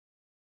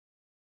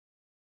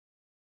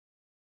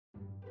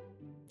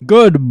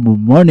Good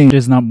morning. It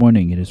is not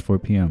morning. It is 4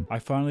 p.m. I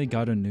finally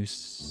got a new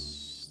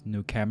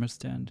camera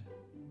stand,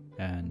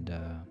 and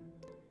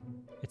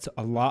it's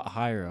a lot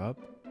higher up.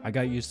 I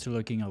got used to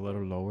looking a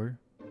little lower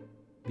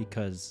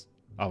because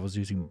I was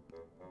using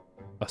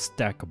a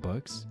stack of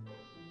books.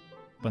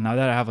 But now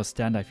that I have a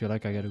stand, I feel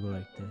like I gotta go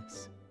like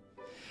this.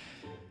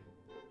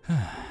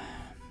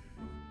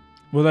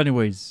 Well,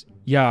 anyways,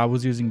 yeah, I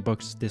was using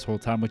books this whole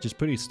time, which is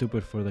pretty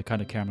stupid for the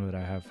kind of camera that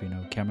I have. You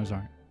know, cameras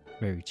aren't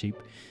very cheap,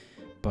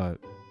 but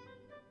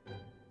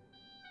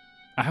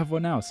I have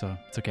one now, so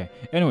it's okay.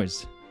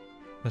 Anyways,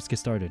 let's get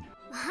started.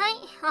 Hi,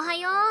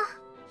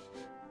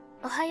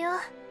 ohayo.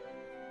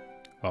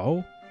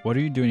 Oh, what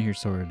are you doing here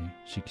so early,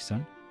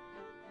 Shiki-san?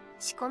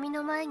 仕込み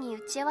の前に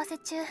打ち合わせ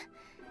中。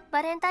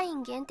バレンタイ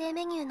ン限定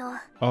メニューの。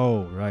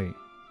Oh, right.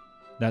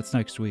 That's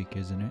next week,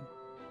 isn't it?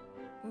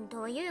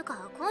 という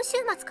か、今週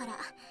末から。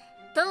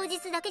当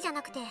日だけじゃ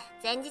なくて、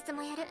前日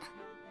もやる。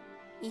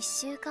1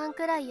週間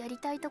くらいやり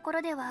たいとこ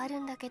ろではある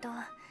んだけど、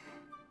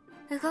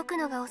動く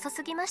のが遅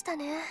すぎました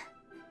ね。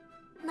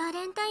バ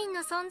レンタイン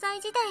の存在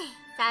自体、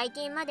最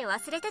近まで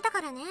忘れてた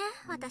からね、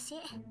私。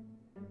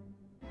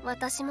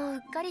私もうっ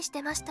かりし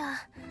てまし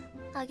た。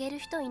あげる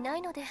人いな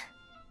いので。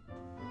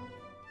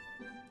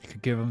You could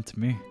give them to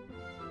me.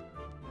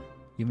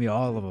 Give me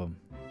all of them.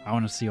 I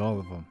want to see all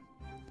of them.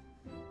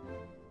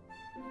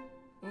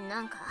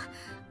 なんか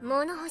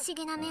物欲し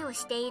げな目を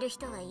している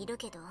人がいる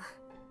けど。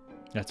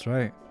That's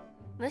right.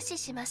 無視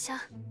しましょう。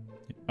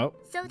Oh.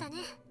 そうだね。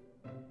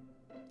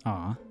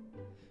Aw.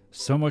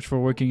 So much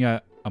for working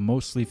at a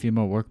mostly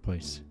female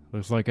workplace.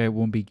 Looks like I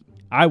won't be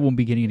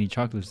getting any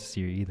chocolates this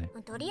year either.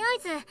 とりあえ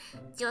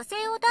ず女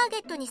性をターゲ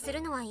ットにする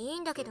のはいい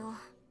んだけど。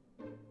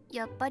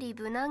やっぱり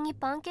無難に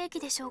パンケーキ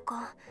でしょう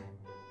か。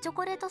チョ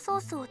コレートソ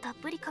ースをたっ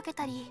ぷりかけ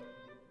たり。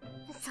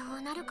そ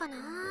うなるかな。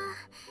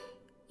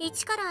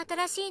一から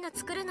新しいの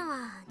作るの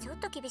はちょっ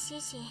と厳し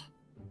いし。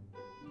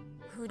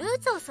フルー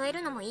ツを添え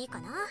るのもいいか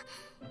な。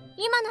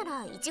今な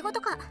らイチゴと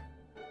か。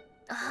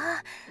あ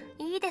あ、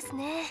いいです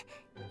ね。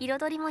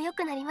彩りも良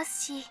くなりま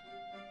すし。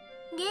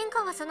原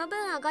価はその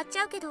分上がっち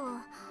ゃうけど。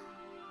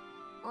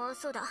あ、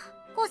そうだ、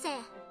昴生。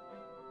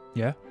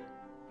Yeah?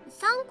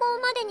 参考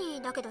まで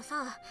にだけど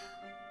さ、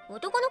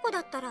男の子だ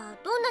ったら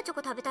どんなチョ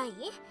コ食べたい？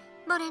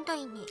バレンタ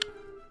インに。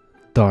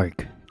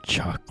Dark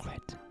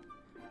chocolate.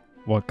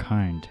 What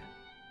kind?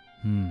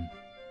 I'm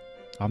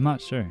not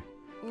sure.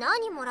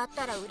 何もらっ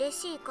たら嬉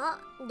しいか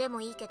で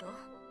もいいけど。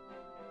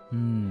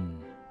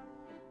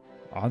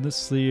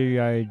Honestly,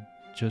 I'd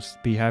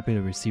just be happy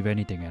to receive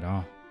anything at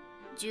all.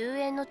 10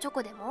円のチョ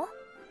コでも？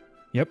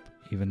 Yep,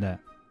 even that.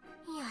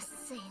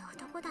 安い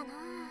男だな。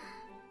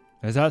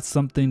Is that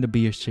something to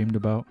be ashamed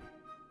about?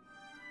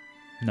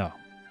 No,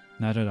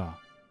 not at all.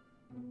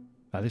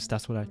 At least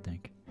that's what I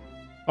think.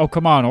 Oh,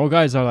 come on, all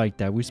guys are like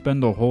that. We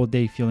spend the whole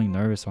day feeling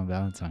nervous on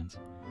Valentine's.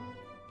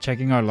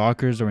 Checking our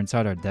lockers or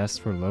inside our desks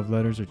for love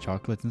letters or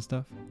chocolates and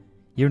stuff.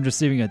 Even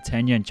receiving a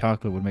 10-yen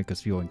chocolate would make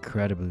us feel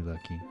incredibly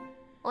lucky.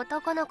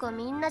 男の子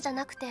みんなじゃ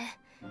なくて、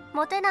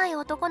モテない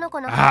男の子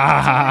の。Ow!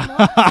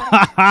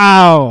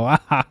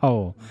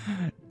 Ow!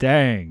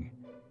 Dang.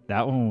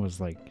 That one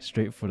was like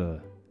straight for the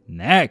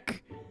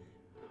neck.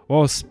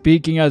 Well,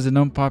 speaking as an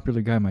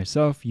unpopular guy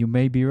myself, you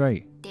may be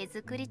right. 手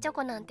作りチョ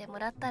コなんても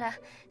らったら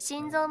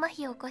心臓麻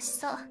痺を起こし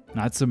そう。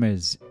Natsume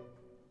is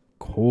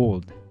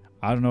cold.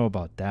 I don't know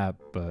about that,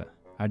 but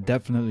I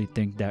definitely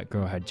think that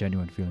girl had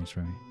genuine feelings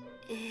for me.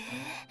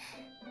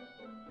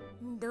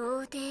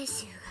 童貞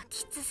臭が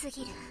きつす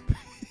ぎる。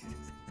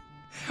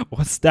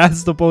What's that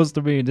supposed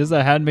to mean? This is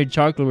a handmade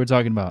chocolate we're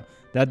talking about.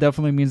 That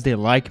definitely means they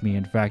like me.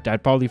 In fact,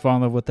 I'd probably fall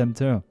in love with them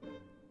too.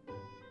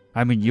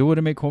 I mean, you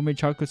wouldn't make homemade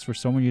chocolates for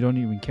someone you don't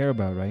even care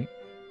about, right?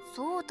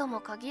 そうと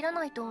も限ら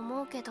ないと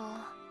思うけど。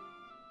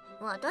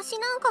私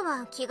なんか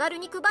は気軽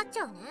に配っち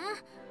ゃうね。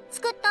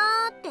作った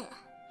ーって。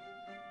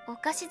お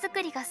菓子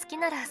作りが好き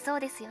ならそう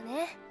ですよ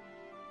ね。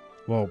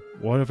Well,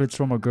 what if it's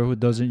from a girl who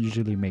doesn't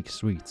usually make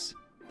sweets?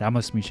 That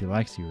must mean she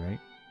likes you, right?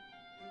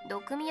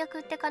 毒味役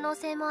って可能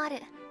性もある。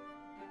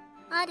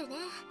あるね。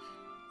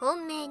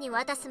本命に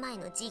渡す前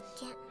の実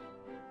験。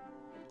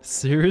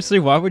Seriously?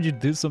 Why would you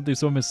do something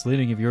so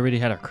misleading if you already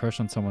had a crush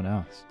on someone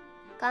else?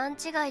 勘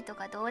違いと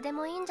かどうで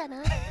もいいんじゃ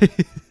ない？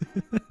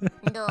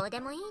どうで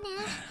もいいね。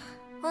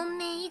本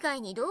命以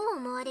外にどう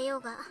思われよ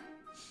うが。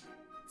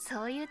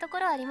そういうと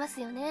ころありま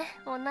すよね、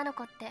女の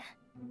子って。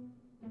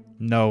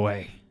No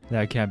way.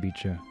 That can't be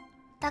true.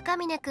 高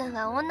峰君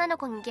は女の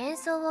子に幻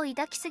想を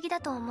抱きすぎ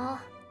だと思う。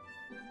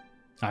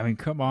I mean,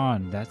 come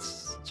on.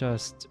 That's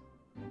just...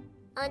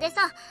 で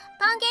さ、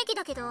パンケーキ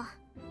だけど。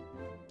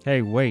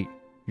Hey, wait.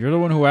 You're the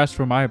one who asked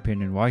for my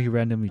opinion. Why are you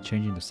randomly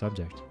changing the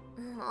subject?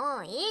 も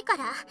ういいか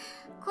ら。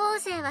昴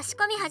生は仕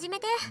込み始め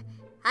て。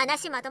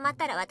話まとまっ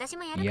たら私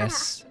もやるから。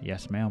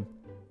Yes, ma'am.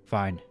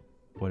 Fine.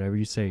 Whatever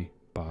you say,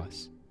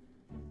 boss.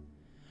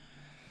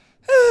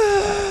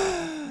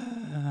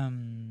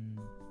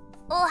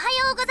 おはよ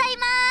うござい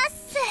ま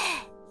す。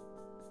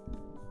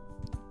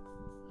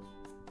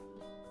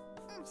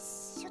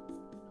しょっと。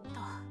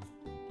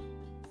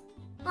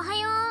おは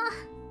よう。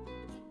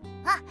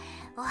あ、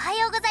おは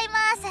ようございま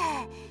す。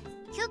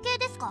休憩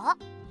ですか？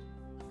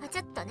ち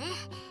ょっとね、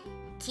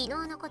昨日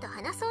のこと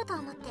話そうと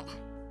思って。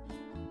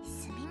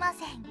すみま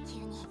せん、急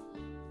に。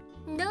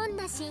どん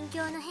な心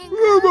境の変化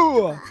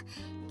とか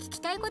聞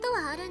きたいこと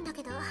はあるんだ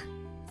けど。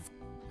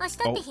明日っ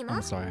て暇？は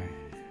い、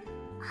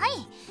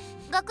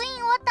学院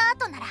終わった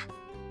後なら。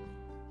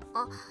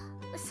あ、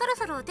そろ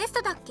そろテス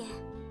トだっけ？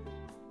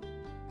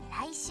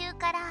来週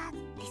から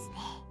ですね。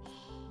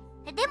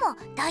でも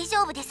大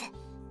丈夫です。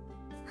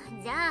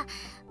じゃあ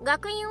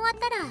学院終わっ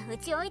たらう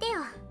ちおいでよ。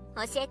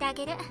教えてあ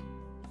げる。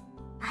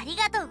あり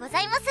がとうご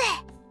ざいます。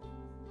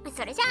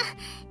それじゃあ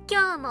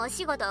今日もお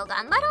仕事を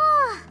頑張ろ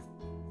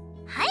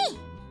う。はい。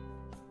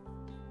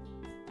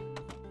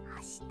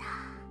明日か。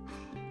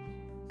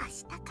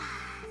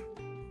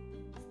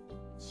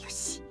よ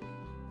し、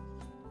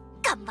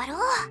頑張ろう。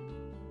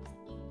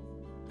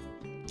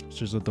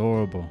She's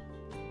adorable.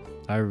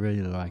 I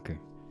really like her.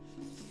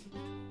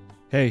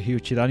 Hey,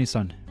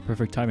 Chirani-san.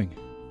 Perfect timing.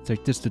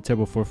 Take this to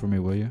table 4 for me,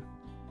 will you?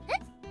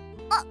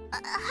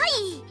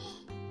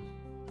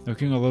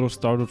 Looking a little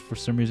startled for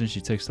some reason,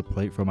 she takes the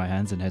plate from my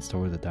hands and heads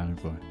toward the dining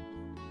floor.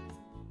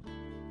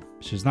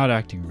 She's not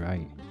acting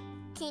right.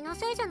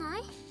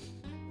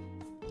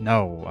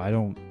 No, I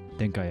don't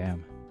think I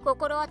am.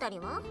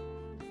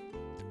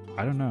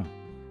 I don't know.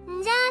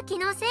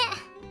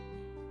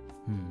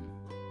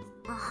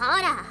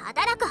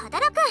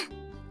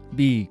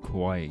 Be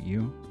quiet,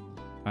 you.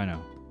 I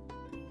know.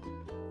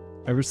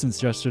 Ever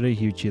since yesterday,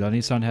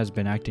 Chirani-san has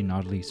been acting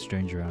oddly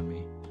strange around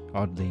me.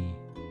 Oddly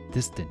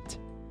distant.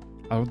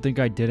 I don't think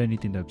I did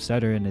anything to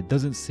upset her, and it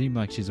doesn't seem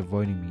like she's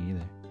avoiding me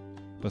either.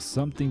 But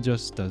something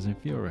just doesn't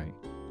feel right.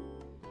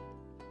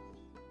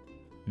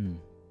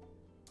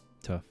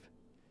 Tough.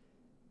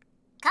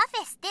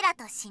 Cafe Stella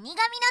と死神の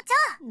蝶。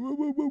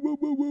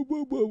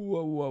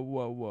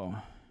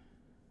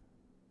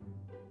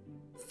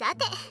さ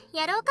て、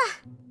やろうか。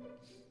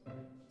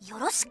よ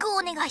ろしく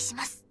お願いし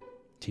ます。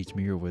Teach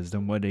me your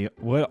wisdom. What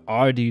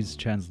are these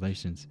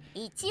translations?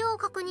 一応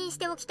確認し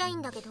ておきたい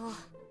んだけど。はい。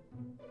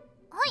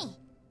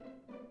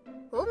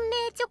本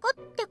命チョコっ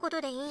てこと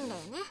でいいんだ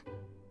よね。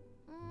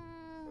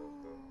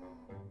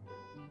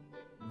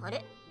あ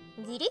れ、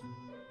義理？い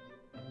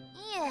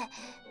え、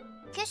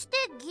決して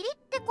義理っ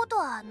てこと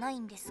はない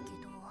んですけど。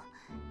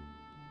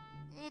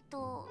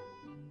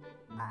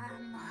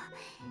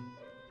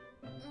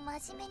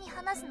真面目に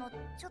話すの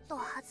ちょっと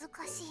恥ず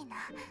かしいな。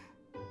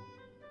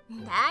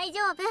大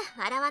丈夫、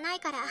笑わない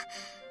から。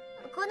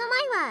この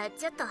前は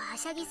ちょっとは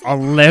しゃぎすぎた。A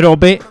little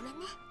bit.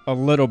 A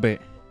little bit.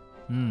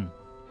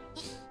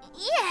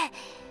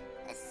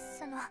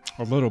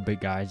 A little bit,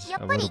 guys. A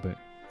little bit.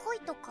 恋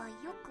とかよ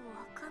く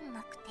わかん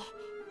なくて。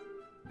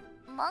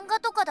漫画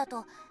とかだ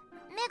と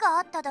目が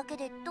合っただけ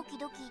でドキ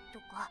ドキと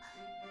か、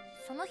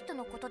その人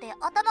のことで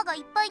頭が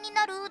いっぱいに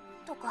なる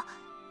とか、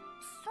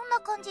そんな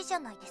感じじゃ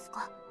ないです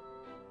か。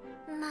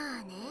ま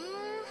あね、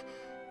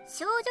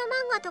少女漫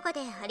画とか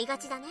でありが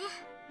ちだね。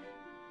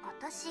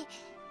私、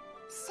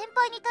先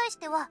輩に対し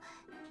ては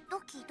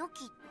ドキド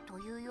キと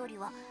いうより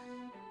は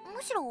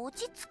むしろ落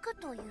ち着く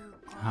という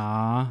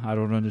か。I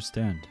don't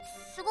understand.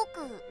 すごく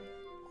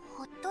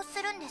ほっと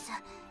するんです。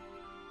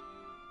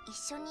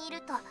一緒にい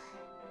ると安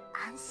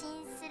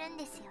心するん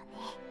ですよね。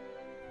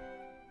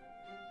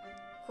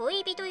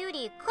恋人よ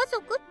り家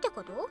族って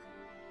こと？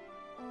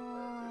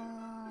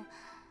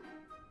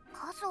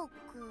家族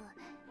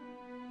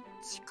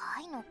近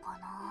いのか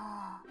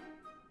な。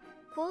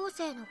後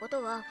世のこ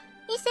とは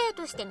異性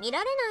として見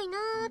られないな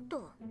ぁ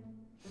と。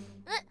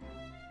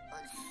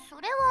そ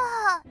れ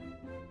は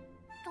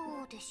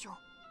どうでしょ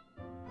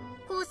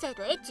う。後世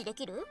とエッチで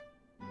きる？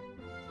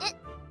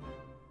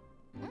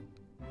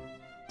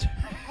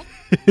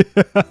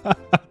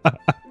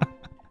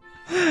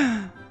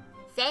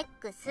セッ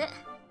クス。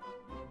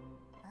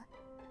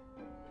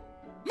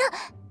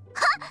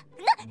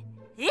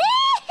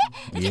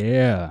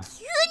Yeah. 急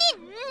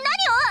に何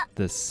を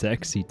The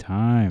sexy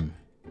time.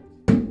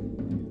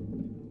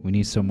 We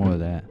need some more of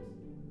that.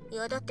 い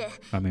やだって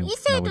異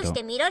性とし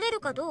て見られる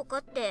かどうか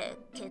って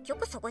結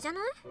局そこじゃな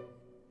い？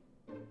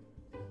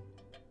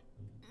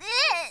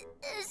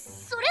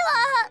それ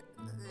は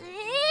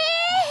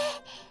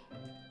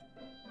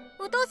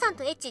お父さん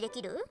とエッチで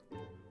きる？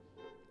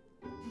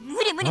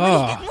無理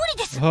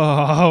です。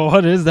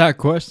What is that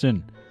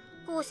question?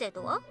 後世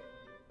とは？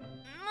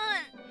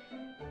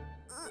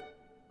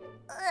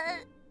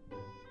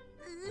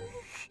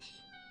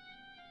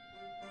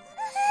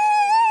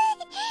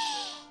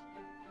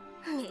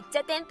めっち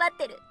ゃテンパっ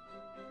てる。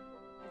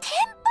テ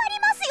ンパり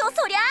ますよ、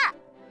そりゃ。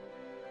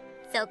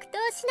即答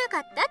しなか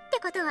ったって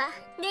ことは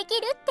でき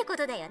るってこ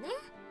とだよね。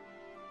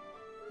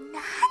なんで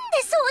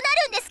そうな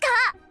るんですか？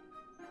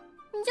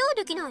じゃあ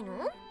できないの？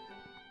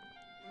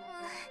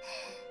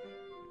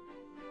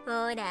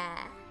ほら。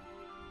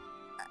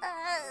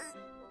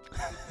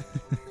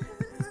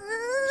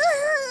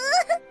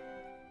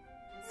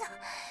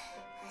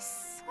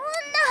そんな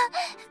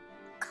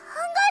考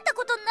えた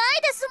ことな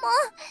いですもん。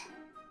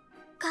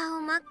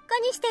顔真っ赤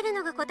にしてる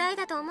のが答え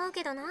だと思う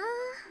けどな。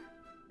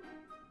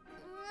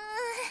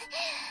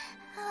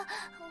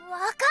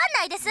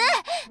ないです。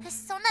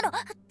そんなの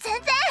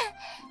全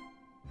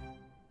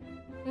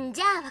然。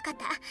じゃあ分かっ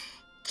た。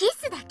キ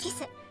スだ、キ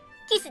ス。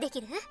キスで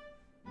きる？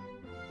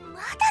ま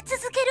だ続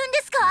けるん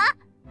ですか？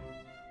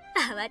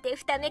慌て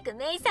ふためく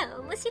メイさん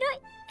面白い。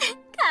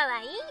かわ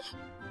いい。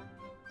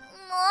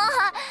も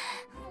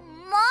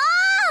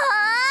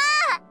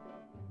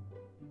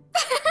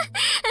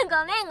う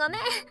ごめんごめ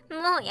ん、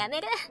もうやめ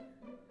る。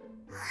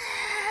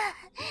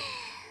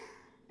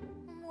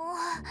もう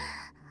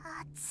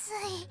暑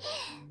い、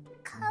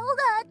顔が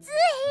熱い。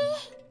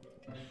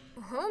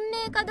本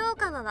命かどう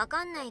かはわ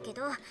かんないけ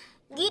ど、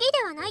義理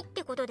ではないっ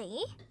てことでい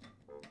い？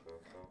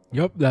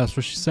 Yup, that's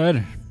what she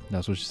said.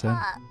 That's what she said.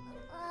 は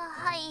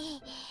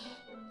い。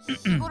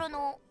日頃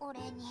のお礼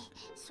に、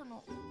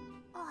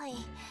はい、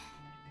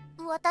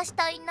渡し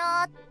たい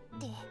なっ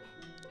て。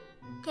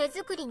手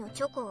作りの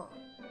チョコを。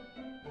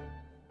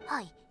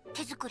はい、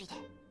手作りで。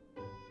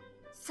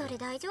それ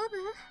大丈夫？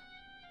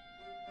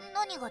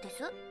何がで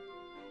す？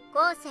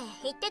昴生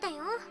言ってた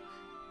よ。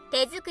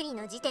手作り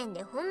の時点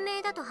で本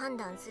命だと判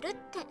断するっ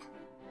て。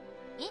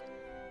え？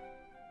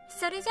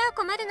それじゃあ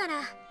困るな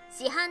ら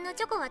市販の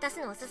チョコ渡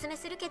すのおすすめ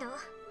するけど。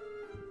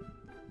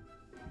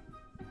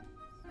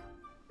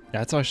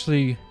That's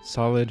actually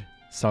solid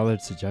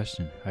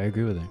suggestion. I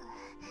agree with it.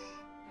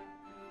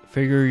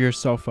 Figure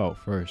yourself out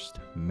first,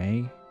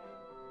 May.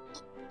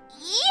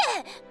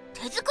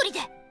 手作りで。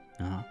やっ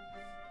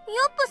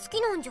ぱ好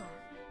きなんじゃん。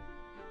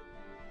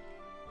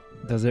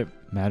Does it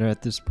matter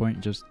at this point?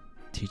 Just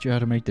teach you how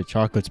to make the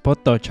chocolates.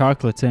 Put the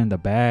chocolates in the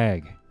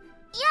bag.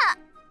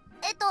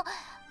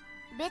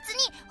 別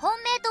に本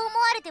命と思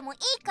われてもい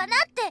いかな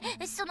って、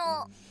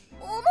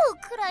思う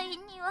くらいに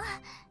は。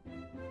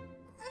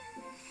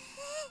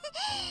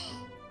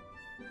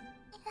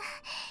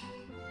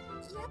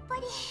やっぱ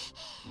り好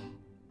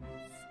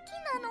き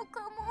なのか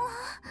も。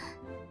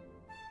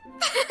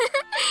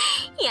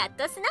やっ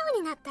と素直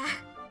になった。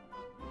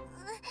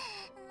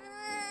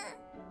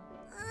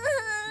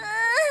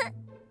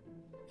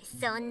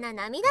そんな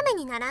涙目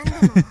にならんでも。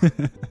すずねさん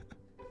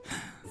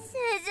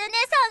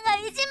が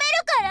いじめる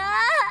から。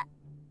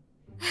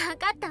分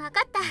かった分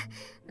かった。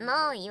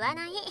もう言わ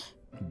ない。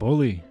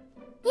Bully. よ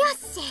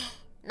し、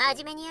真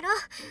面目にやろう。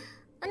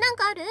なん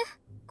かある？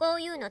こ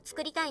ういうの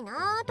作りたい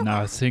なとか。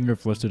Nah, seeing her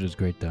flustered is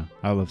great though.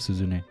 I love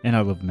Suzune and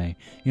I love May.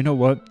 You know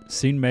what?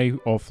 Seeing May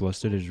all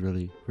flustered is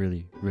really,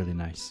 really, really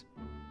nice.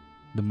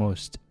 The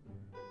most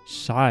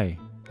shy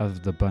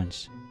of the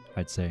bunch,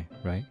 I'd say,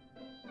 right?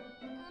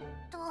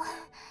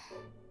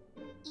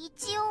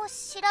 一応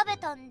調べ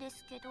たんで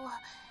すけど、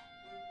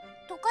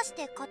溶かし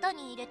て型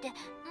に入れて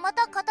ま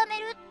た固め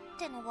るっ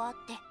てのがあっ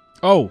て。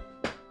Oh,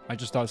 I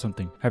just thought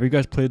something. Have you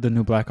guys played the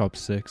new Black Ops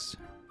 6?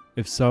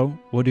 If so,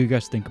 what do you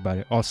guys think about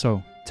it?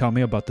 Also, tell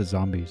me about the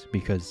zombies,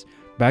 because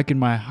back in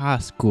my high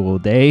school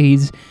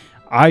days,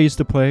 I used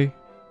to play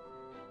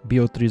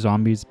BO3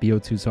 zombies,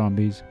 BO2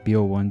 zombies,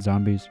 BO1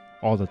 zombies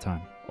all the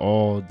time.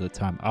 All the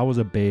time. I was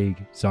a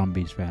big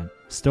zombies fan.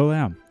 Still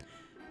am.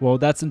 Well,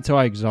 that's until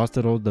I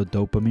exhausted all the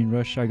dopamine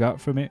rush I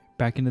got from it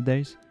back in the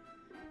days.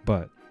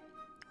 But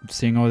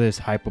seeing all this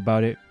hype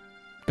about it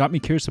got me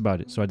curious about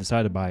it, so I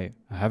decided to buy it.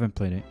 I haven't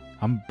played it.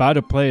 I'm about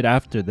to play it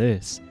after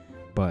this,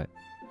 but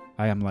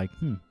I am like,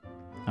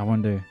 I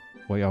wonder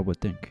what y'all would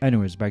think.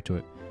 Anyways, back to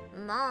it.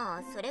 ま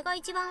あ、それが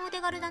一番お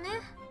手軽だね。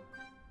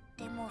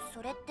でも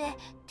それって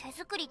手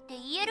作りって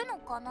言えるの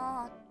か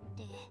なっ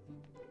て。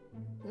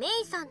メ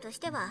イさんとし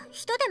ては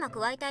一手間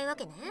加えたいわ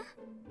けね。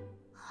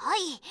はい、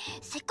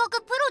せっか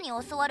くプロ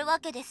に教わるわ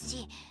けです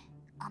し、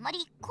あま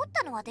り凝っ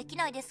たのはでき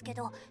ないですけ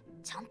ど、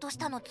ちゃんとし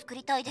たの作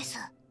りたいです。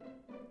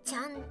ち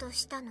ゃんと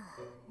したのね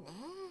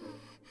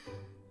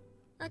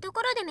え。と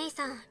ころでメイ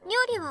さん、料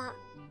理は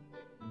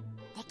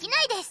でき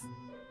ないです。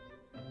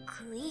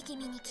食い気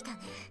味に来たね。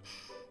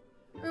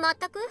全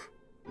く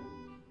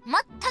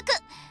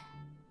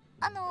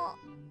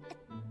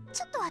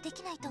ちょっとはで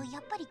きないとや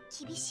っぱり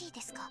厳しい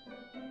ですか？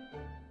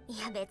い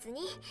や別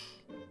に、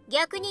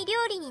逆に料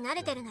理に慣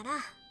れてるなら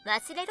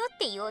忘れろっ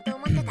て言おうと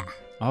思ってた。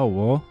Oh,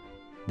 well,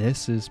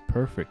 this is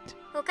perfect.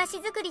 お菓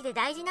子作りで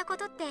大事なこ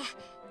とって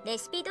レ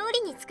シピ通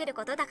りに作る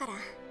ことだから。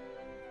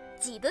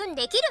自分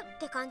できるっ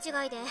て勘違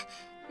いで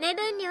目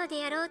分量で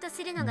やろうと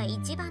するのが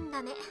一番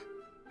ダメ。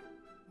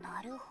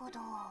なるほど。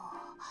っ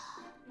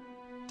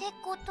て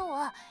こと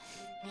は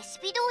レシ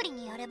ピ通り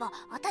にやれば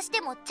私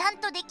でもちゃん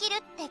とできる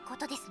ってこ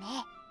とですね。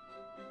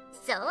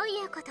そう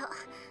いうこと。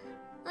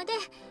で、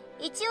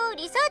一応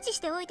リサーチし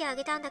ておいてあ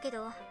げたんだけ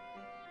ど。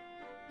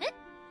え？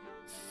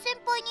先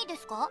輩にで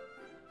すか？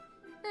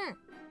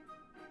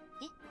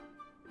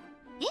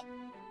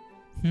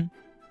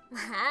ま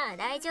あ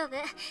大丈夫。メ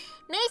イ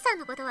さん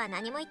のことは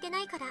何も言って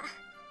ないから。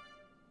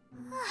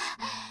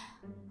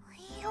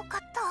よか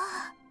った。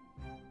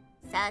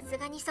さす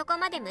がにそこ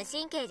まで無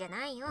神経じゃ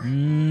ないよ。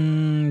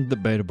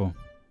Debatable.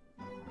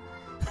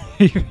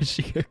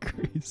 She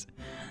agrees.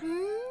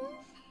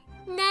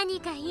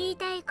 何か言い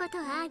たいこと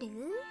ある？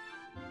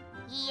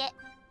いいえ、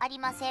あり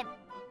ません。よ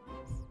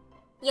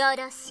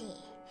ろしい。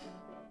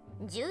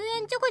10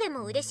円チョコで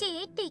も嬉し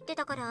いって言って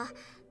たから、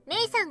メ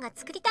イさんが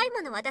作りたい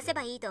もの渡せ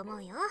ばいいと思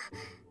うよ。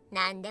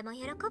何でも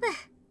喜ぶ。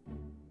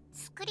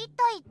作り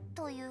たい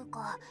という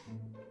か、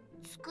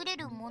作れ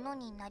るもの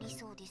になり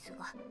そうです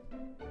が。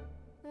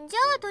じゃ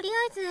あとりあ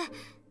えず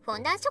フォ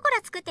ンダンショコラ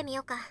作ってみ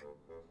ようか。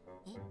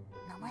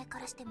名前か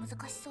らして難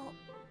しそう。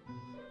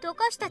溶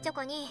かしたチョ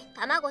コに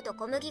卵と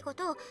小麦粉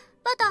とバ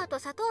ターと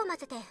砂糖を混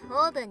ぜてオ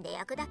ーブンで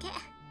焼くだけ。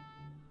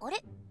あ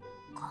れ、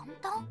簡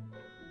単。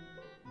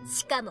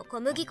しかも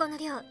小麦粉の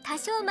量多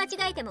少間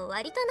違えても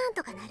割となん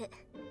とかなる。それがい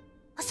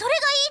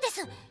いです。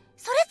それ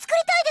作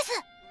りたいで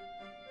す。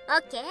オ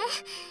ッケー、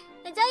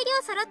材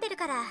料揃ってる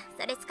から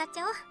それ使っち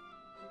ゃおう。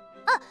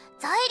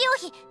材料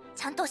費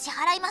ちゃんと支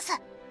払います。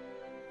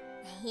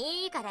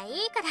いいから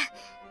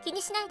気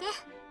にしないで。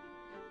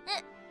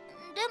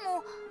で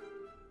も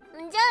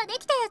じゃあで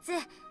きたやつ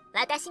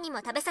私にも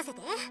食べさせ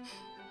て。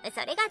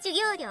それが授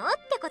業料っ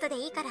てことで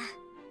いいから。はい、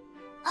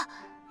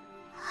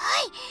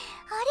あり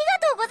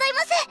がとうございま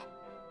す。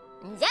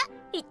じゃあ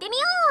行ってみ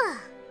よ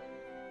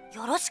う。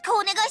よろしくお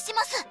願いし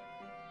ます。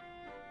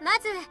ま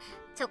ず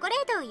チョコレ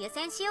ートを湯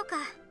煎しようか。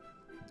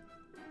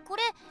こ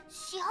れ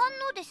市販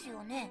のです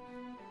よね。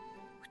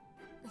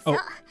そう、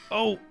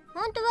本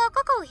当は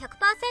カカオ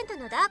 100%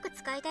 のダーク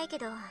使いたいけ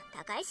ど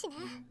高いしね。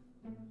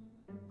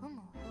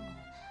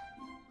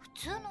普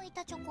通の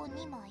板チョコ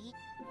2枚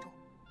と。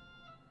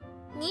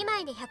2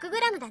枚で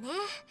 100g だね。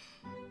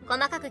細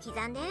かく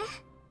刻んで。はい、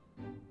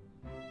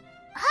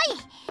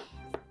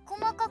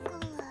細かく。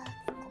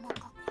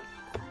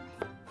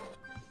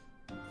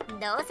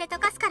どうせ溶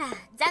かすから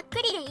ざっ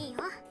くりでいいよ。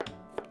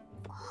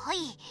はい、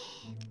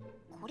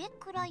これ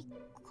くらい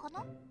か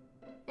な。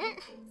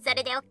そ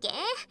れで OK。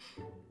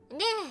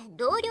 で、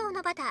同量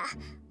のバタ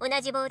ー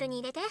同じボウルに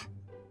入れて。は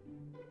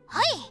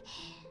い。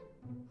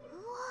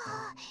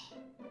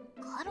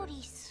うわ、カロリ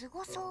ーす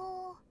ご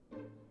そう。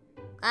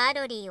カ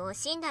ロリーを惜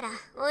しんだら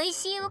美味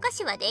しいお菓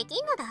子はで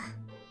きんのだ。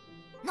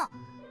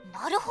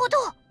なるほど。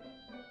は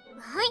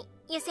い、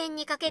湯煎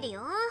にかける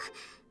よ。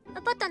ポ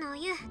ットのお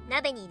湯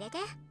鍋に入れて。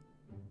は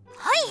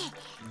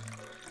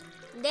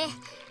い。で、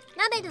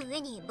鍋の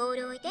上にボウ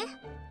ルを置いて。は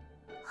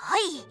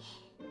い。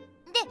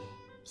で、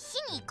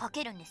火にか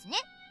けるんですね。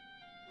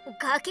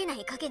かけない。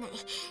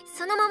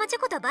そのままチョ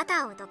コとバタ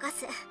ーを溶か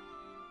す。そ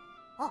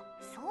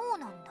う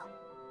なんだ。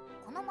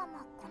このま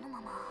ま。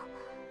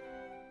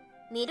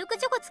ミルク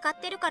チョコ使っ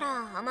てるか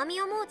ら甘み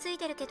はもうつい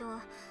てるけど、ど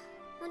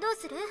う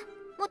する？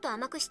もっと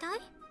甘くしたい？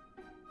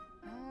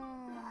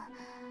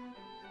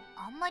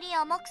あんまり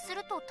甘くす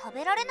ると食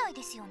べられない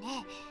ですよ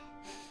ね。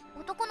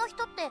男の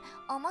人って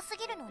甘す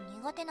ぎるの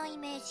苦手なイ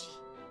メージ。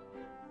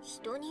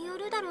人によ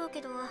るだろう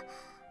けど、じゃあ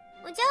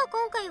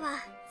今回は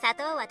砂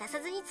糖は足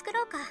さずに作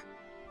ろうか。は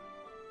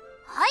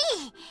い。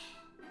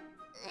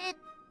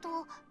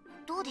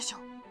どうでしょ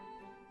う。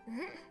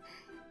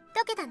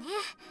溶けたね。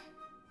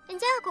じゃ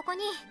あここ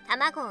に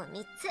卵を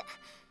3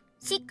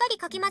つしっかり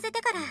かき混ぜ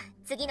てから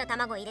次の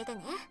卵入れて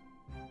ね。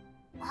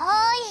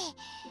はーい。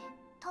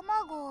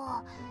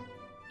卵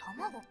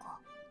か。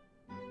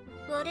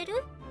割れ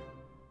る？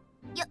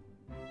や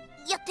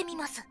ってみ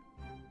ます。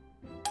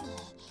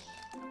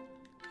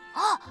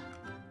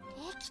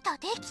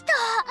できた。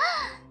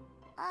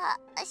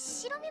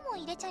白身も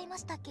入れちゃいま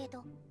したけ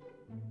ど。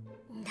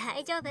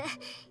大丈夫、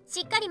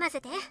しっかり混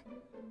ぜて。はい、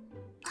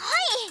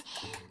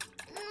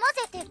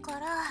混ぜてか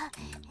ら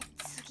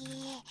次。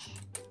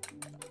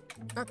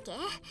オッケー。じ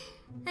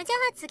ゃ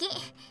あ次、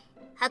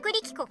薄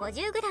力粉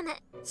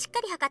 50g しっ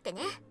かり測って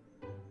ね。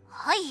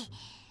はい、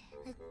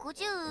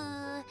50。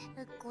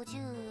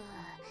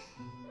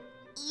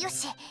よ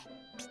し、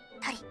ぴっ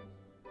たり。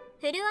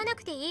振るわな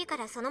くていいか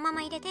らそのま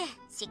ま入れて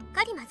しっ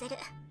かり混ぜる。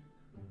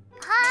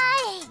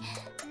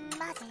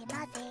混ぜ。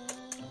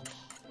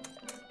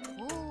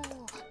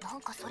な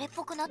んかそれっ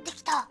ぽくなって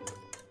きた。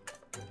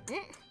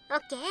オッ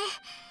ケー。じ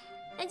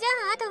ゃ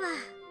ああとは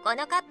こ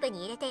のカップ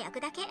に入れて焼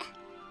くだけ。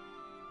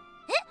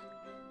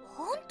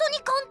本当に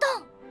簡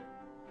単。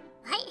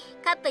はい、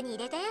カップに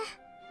入れて。はい。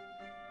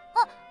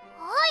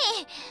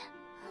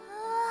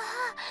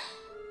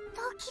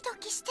ドキド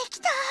キしてき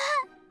た。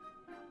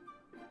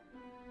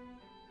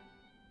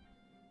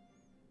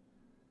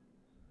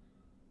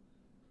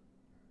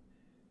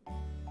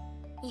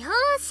よ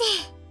ー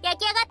し、焼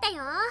き上がった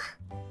よ。うわ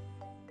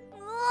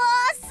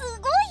ー、す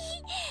ごい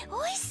美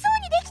味しそう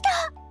にできた。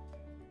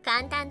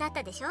簡単だっ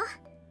たでしょ。はい、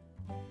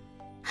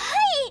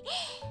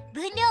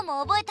分量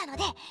も覚えたの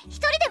で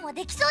一人でも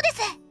できそうで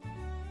す。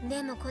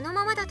でもこの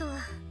ままだと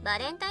バ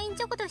レンタイン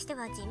チョコとして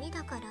は地味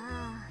だから、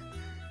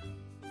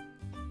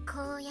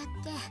こうやっ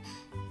て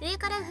上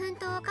から粉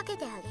糖をかけ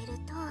てあげる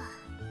と。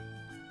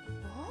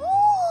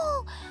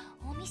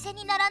お店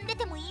に並んで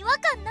ても違和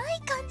感ない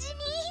感じに。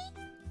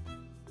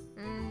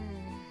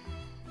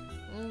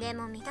で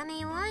も見た目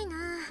弱いな。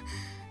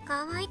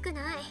可愛く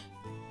ない。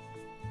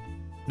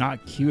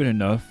 Not cute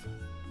enough.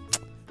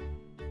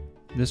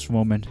 This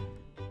woman.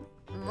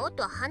 もっ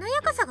と華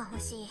やかさが欲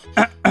しい。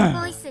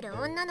恋する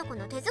女の子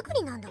の手作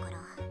りなんだから。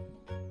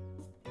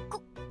恋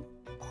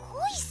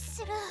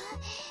する。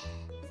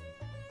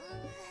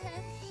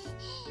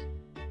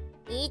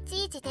い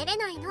ちいち照れ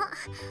ないの。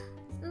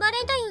バ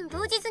レンタイン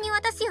当日に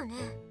渡すよね。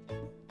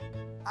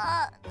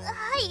は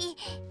い、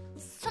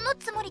その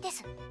つもりで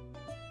す。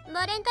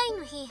バレンタイン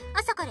の日、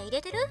朝から入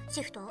れてる？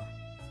シフト？は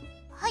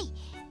い、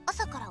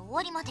朝から終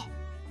わりまで。っ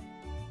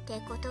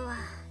てことは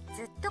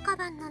ずっとカ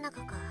バンの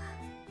中か。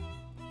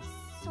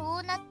そ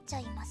うなっちゃ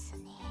います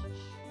ね。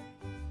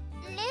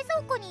冷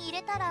蔵庫に入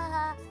れた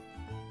ら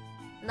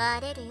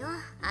バレるよ。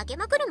開け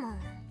まくるもん。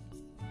で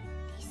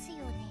すよ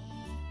ね。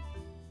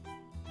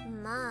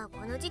まあ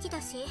この時期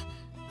だし、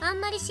あん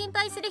まり心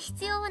配する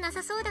必要はな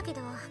さそうだけ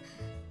ど、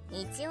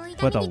一応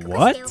炒めにくく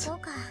しておこ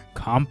うか。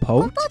コンポ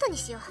ートに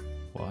しよ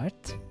う。 What?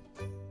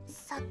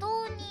 砂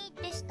糖煮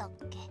でしたっ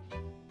け？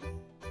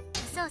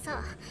そうそ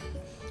う。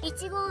い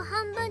ちごを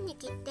半分に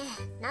切って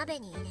鍋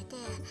に入れて、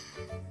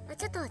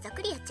ちょっとざっ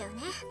くりやっちゃう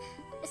ね。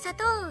砂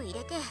糖を入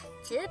れて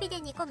中火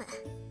で煮込む。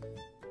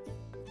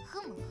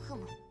ふむふ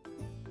む。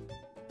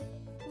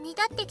煮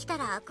立ってきた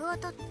らアクを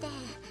取って、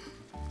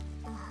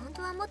本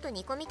当はもっと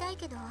煮込みたい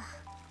けど、今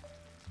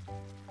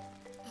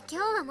日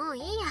はもう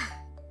いいや。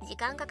時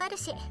間かかる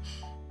し。ちょ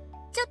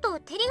っと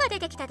照りが出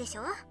てきたでし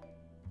ょ？は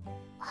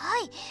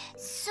い、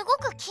すご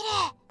く綺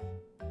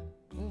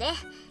麗で、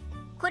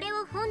これ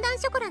をフォンダン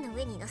ショコラの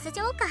上に乗せち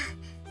ゃおうか。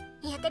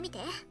やってみて。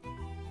はい。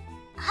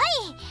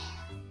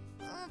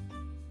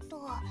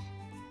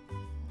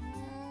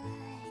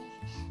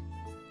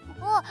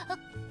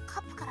カ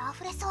ップから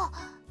溢れそう。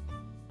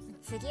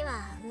次は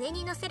上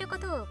に乗せるこ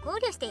とを考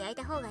慮して焼い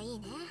た方がいい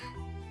ね。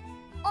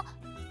あ、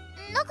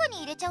中に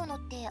入れちゃうのっ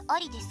てあ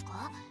りです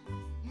か？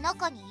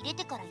中に入れ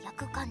てから焼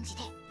く感じ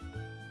で。い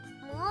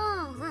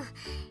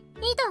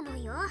いと思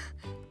うよ。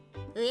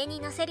上に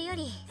乗せるよ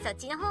りそっ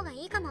ちの方が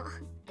いいかも。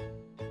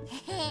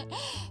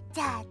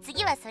じゃあ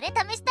次はそれ試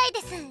したいで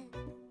す。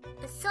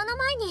その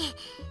前に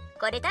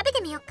これ食べ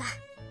てみよっか。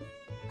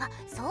あ、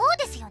そう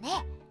ですよね。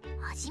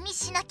味見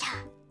しなきゃ。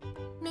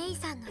メイ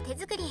さんの手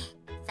作り、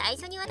最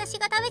初に私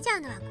が食べちゃ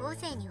うのは後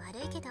世に悪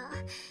いけど、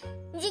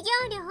授業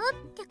料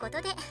ってこ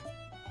とで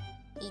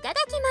いただ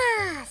き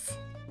ます。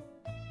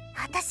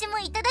私も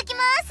いただき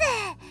ます。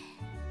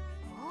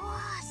うわ、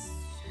す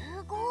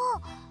ごい。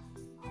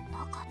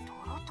中ト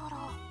ロトロ。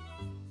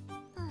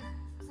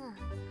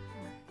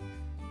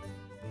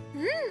い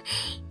い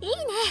ね。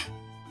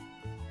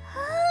う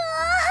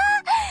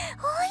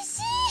わ、おいし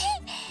い。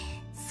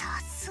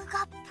さす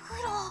がプ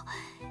ロ。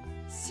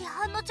市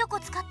販のチョコ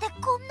使って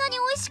こんなに美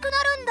味しくな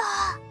るんだ。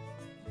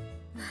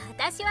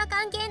私は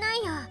関係ない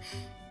よ。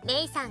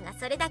メイさんが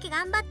それだけ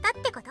頑張ったっ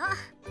てこと。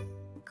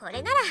こ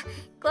れなら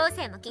後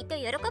世もきっと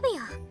喜ぶよ。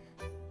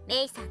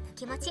メイさんの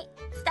気持ち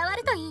伝わ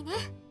るといいね。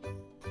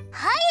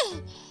はい。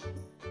っ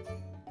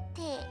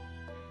て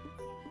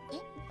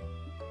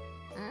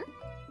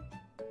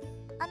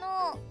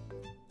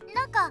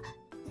なんか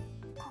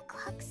告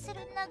白する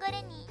流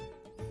れに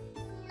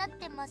なっ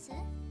てます？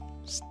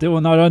 Still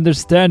not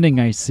understanding,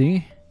 I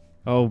see.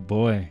 Oh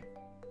boy.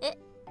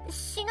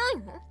 しない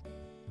の？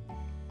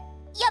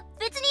いや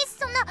別に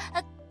そんな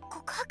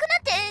告白な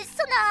んて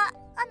そん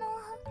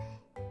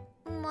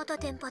なまた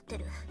テンパって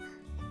る。だ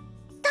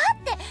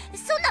って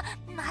そん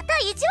なまた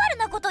意地悪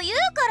なこと言う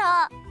か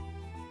ら。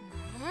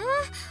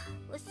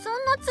そん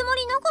なつも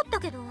りなかった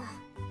けど。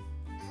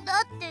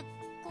だって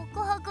告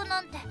白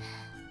なんて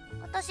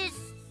私そ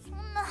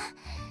んな。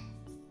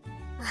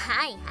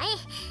はいはい、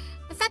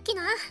さっき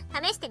の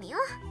試してみよ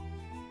う。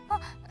は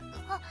い。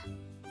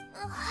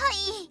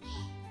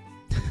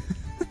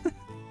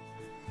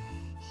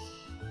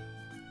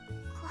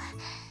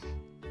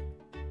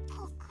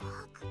告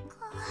白か。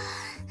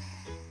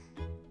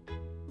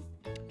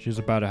 She's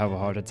about to have a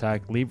heart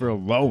attack. Leave her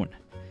alone.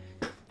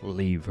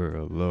 Leave her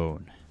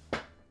alone.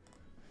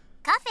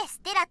 カフェス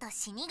テラと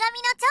死神の蝶。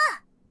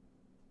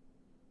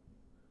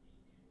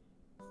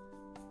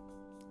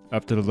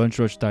 After the lunch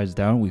rush dies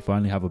down, we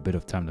finally have a bit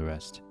of time to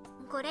rest.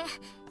 これ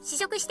試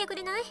食してく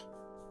れない？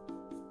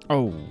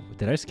 Oh,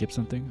 did I skip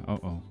something?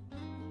 Uh-oh.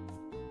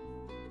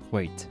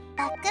 Wait.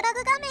 バックロ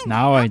グ画面。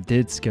 Now I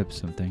did skip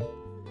something.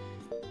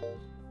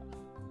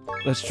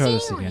 Let's try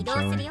this again,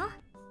 shall we?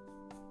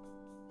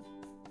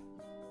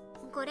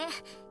 これ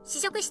試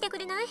食してく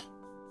れない？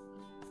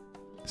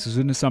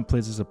 Suzuna-san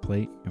places a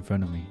plate in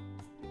front of me.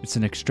 It's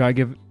an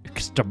extravagant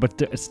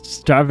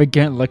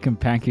looking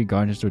pancake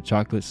garnished with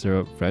chocolate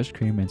syrup, fresh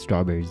cream, and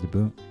strawberries to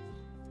boot.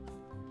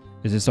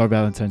 Is this our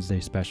Valentine's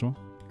Day special?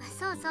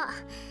 そうそう。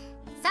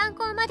参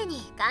考までに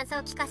感想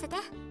聞かせて。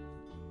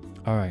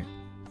 Alright,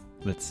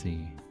 let's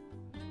see.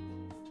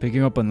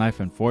 Picking up a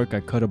knife and fork, I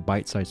cut a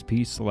bite-sized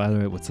piece,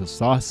 lather it with the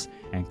sauce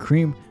and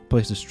cream,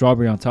 place a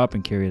strawberry on top,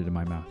 and carry it in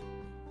my mouth.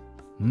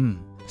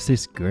 This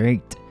tastes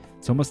great.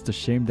 It's almost a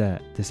shame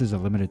that this is a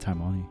limited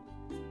time only.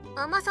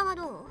 甘さは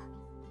どう？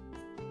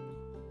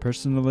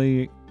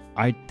 Personally,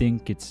 I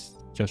think it's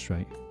just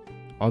right.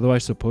 Although I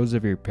suppose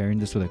if you're pairing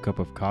this with a cup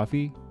of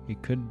coffee, you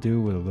could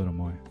do with a little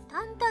more.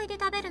 単体で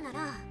食べるなら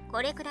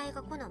これくらい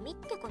が好みっ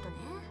てことね。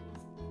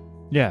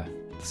 Yeah, the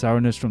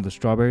sourness from the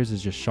strawberries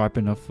is just sharp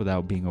enough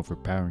without being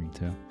overpowering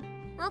too.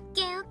 オッ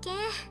ケーオッケー、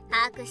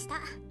把握した。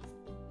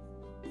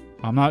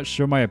I'm not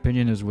sure my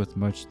opinion is worth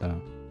much though,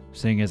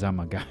 seeing as I'm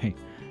a guy.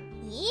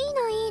 いい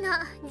のいいの、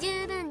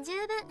十分十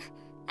分。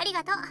あり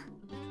がとう。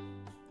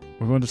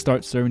We're going to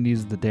start serving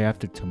these the day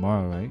after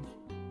tomorrow, right?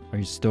 Are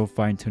you still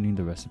fine-tuning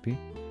the recipe?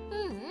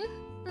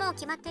 もう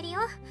決まってるよ。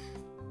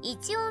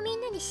一応み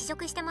んなに試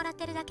食してもらっ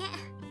てるだけ。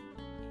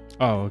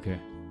Oh, okay.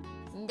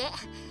 で、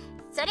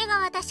それが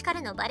私か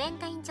らのバレン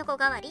タインチョコ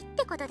代わりっ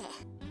てことで。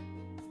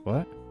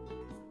What?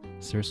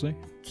 Seriously?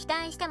 期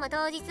待しても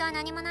当日は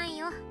何もない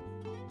よ。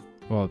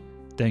Well,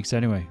 thanks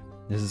anyway.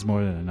 This is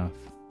more than enough.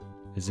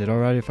 Is it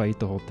alright if I eat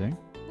the whole thing?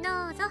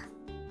 どうぞ。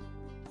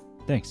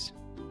Thanks.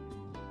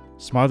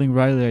 Smiling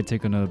wryly, I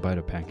take another bite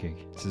of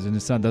pancake.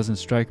 Suzuki-san doesn't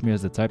strike me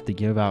as the type to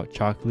give out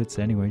chocolates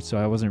anyway, so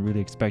I wasn't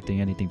really expecting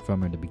anything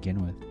from her to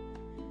begin with.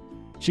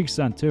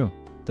 Shiki-san too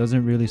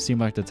doesn't really seem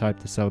like the type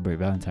to celebrate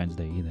Valentine's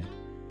Day either.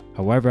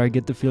 However, I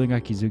get the feeling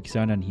like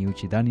Kizuki-san and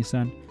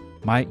Hiuchi-Dani-san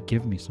might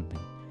give me something.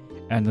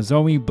 And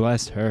Nozomi,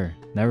 bless her,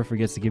 never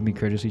forgets to give me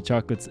courtesy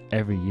chocolates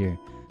every year,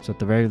 so at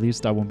the very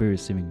least I won't be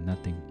receiving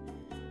nothing.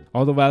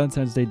 Although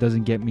Valentine's Day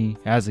doesn't get me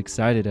as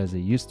excited as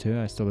it used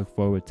to, I still look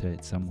forward to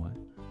it somewhat.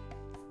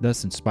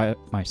 Thus, in spite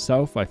of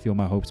myself, I feel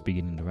my hopes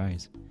beginning to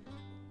rise.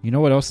 You know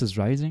what else is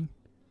rising?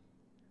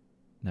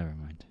 Never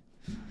mind.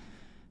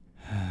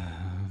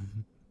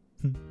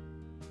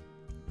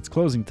 It's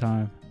closing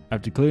time.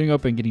 After clearing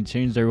up and getting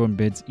changed, everyone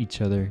bids each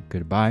other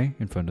goodbye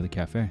in front of the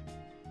cafe.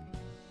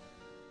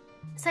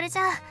 それじ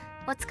ゃあ、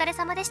お疲れ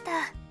様でした。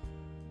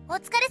お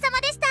疲れ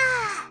様でした。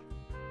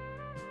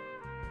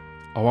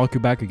I'll walk you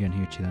back again,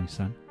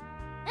 Hiuchi-Dani-san.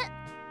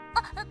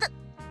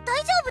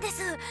 大丈夫で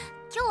す。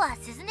今日は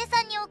鈴音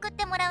さんに送っ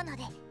てもらうの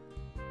で。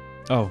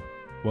Oh,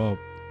 well,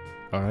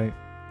 alright.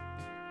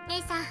 レ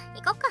イさん、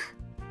行こっか。は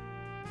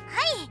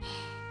い。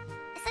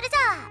それじゃ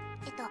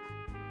あ、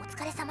お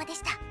疲れ様で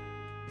した。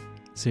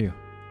See you.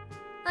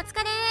 お疲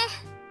れ。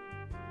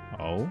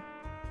Oh?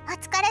 お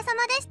疲れ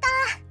様でした。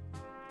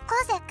コ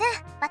ウセイ君、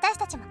私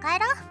たちも帰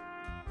ろ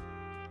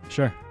う。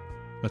Sure.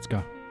 Let's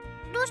go.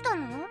 どうした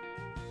の？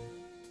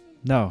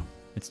 No,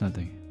 it's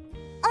nothing.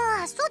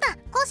 ああ、そうだ、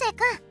コウセイ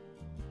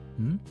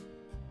君。Hmm?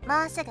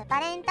 もうすぐ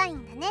バレンタイ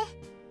ンだね。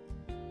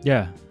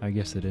Yeah, I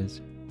guess it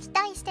is. 期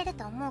待してる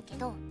と思うけ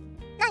ど、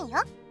ない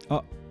よ。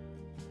あ、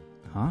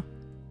Huh?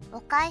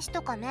 お返し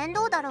とか面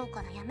倒だろう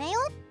からやめよ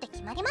うって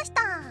決まりまし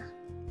た。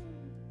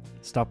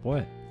Stop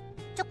what?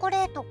 チョコ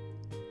レート。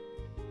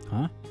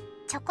Huh?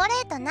 チョコレ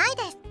ートない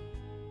です。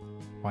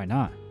Why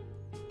not?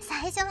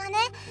 最初はね、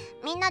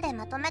みんなで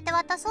まとめて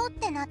渡そうっ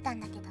てなったん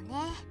だけどね。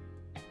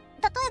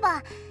例え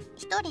ば、1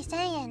人1000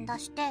円出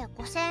して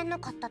5000円の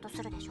買ったと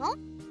するでしょ。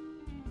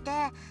で、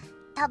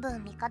多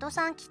分ミカド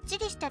さんきっち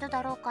りしてる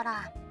だろうか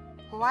ら、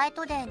ホワイ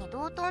トデーに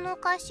同等のお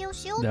返しを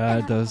しようってな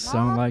る That かな does って。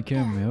 sound like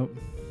him, yep.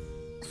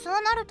 そ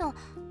うなると、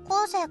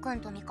コウセイ君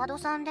とミカド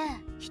さんで1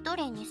人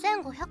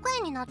2500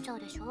円になっちゃう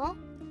でしょ。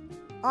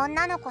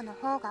女の子の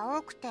方が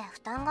多くて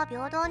負担が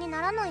平等に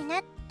ならないね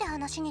って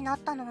話になっ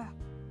たの。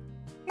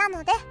な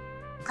ので、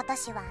今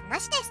年はな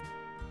しです。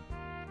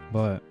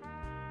But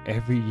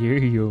every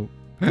year you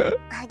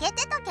あげ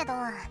てたけど、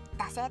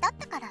惰性だっ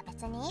たから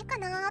別にいいか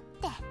なっ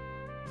て。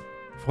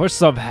For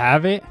some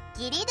habit?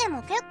 義理で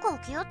も結構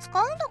気を使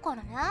うんだか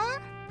らね。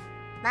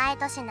毎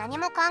年何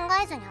も考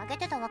えずにあげ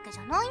てたわけじ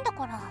ゃないんだ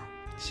から。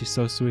She's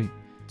so sweet.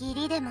 義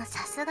理でも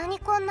さすがに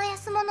こんな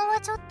安物は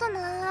ちょっと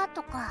なー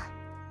とか。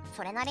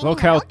それなりに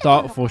Look how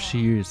thoughtful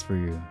she is for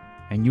you.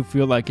 And you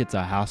feel like it's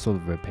a hassle to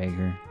repay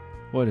her.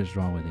 What is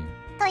wrong with you?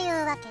 とい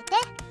うわけで、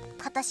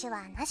今年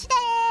はなしで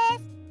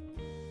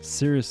ー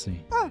す。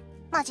 Seriously? うん、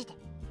マジで。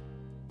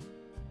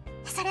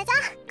それじゃ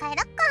あ帰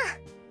ろっか。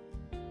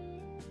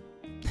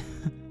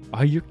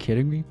Are you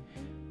kidding me?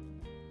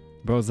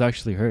 Bro's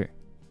actually hurt.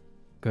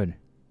 Good.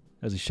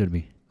 As he should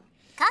be.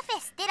 カフェ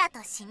ステラ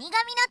と死神の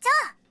蝶。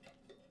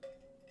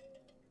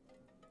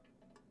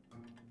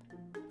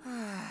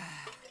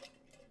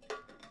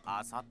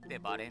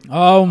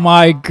Oh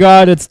my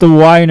god, it's the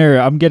whiner.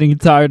 I'm getting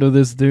tired of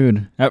this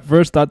dude. At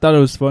first I thought it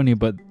was funny,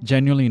 but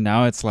genuinely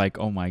now it's like,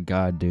 oh my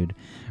god, dude.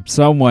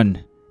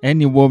 Someone,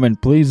 any woman,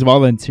 please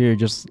volunteer.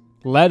 Just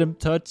let him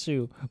touch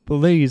you,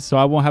 please, so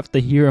I won't have to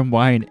hear him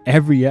whine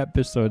every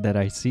episode that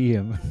I see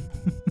him.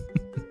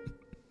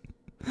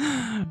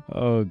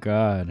 Oh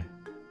god.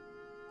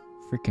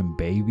 Freaking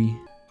baby.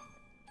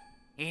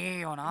 いい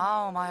よ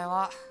な、お前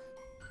は。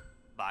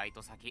バイ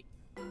ト先、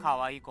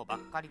可愛い子ばっ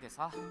かりで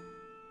さ。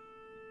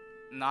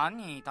何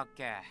人いたっ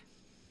け？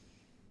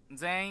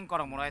全員か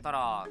らもらえた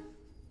ら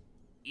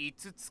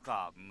5つ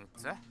か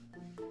6つ？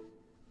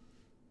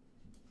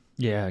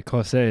 Yeah,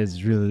 Kosei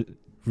is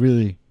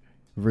really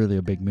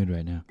a big mood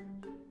right now.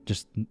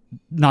 Just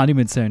not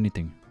even say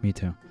anything. Me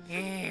too.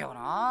 いいよ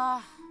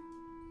な。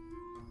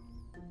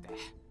で、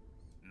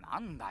な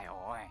んだよ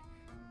おい。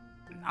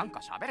なんか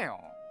喋れよ。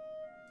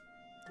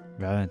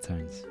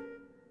Valentine's.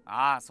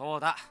 ああ、そう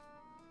だ。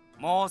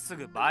もうす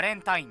ぐバレ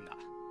ンタインだ。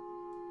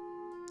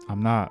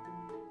I'm not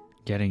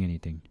getting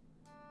anything. ん？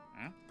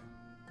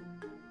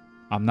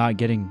 I'm not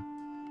getting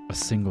a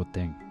single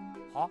thing.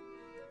 は？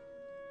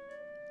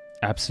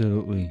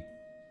 Absolutely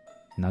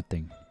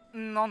nothing.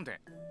 なんで？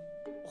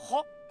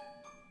は？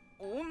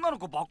女の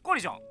子ばっか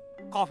りじゃん、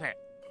カフェ。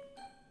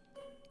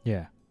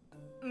Yeah.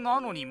 な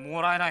のに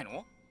もらえない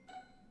の？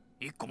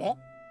一個も？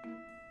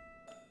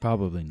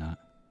 Probably not.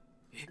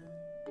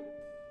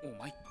 お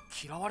前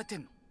嫌われて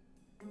んの？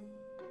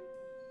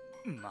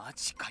マ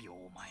ジかよ、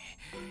お前。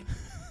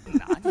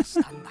何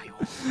したんだよ。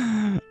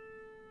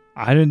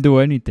I didn't do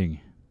anything.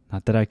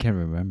 Not that I can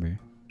remember.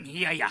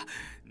 いやいや、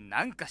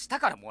なんかした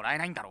からもらえ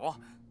ないんだろ。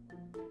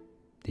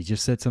They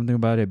just said something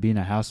about it being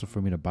a hassle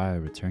for me to buy a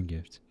return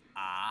gift.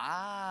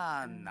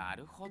 ああ、な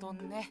るほど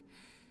ね。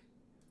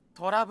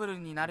トラブル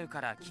になる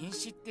から禁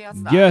止ってや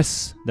つだ。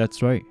Yes,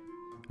 that's right.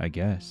 I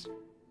guess. っ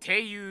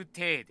ていう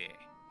体で、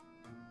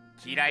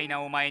嫌い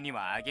なお前に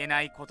はあげ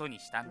ないことに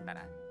したんだ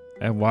な。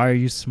And why are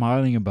you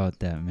smiling about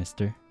that,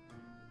 mister?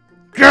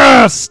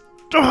 Gah,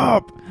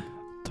 stop!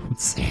 Don't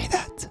say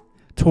that.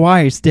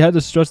 Twice. They had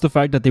to stress the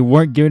fact that they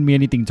weren't giving me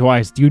anything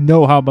twice. Do you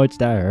know how much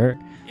that hurt?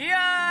 い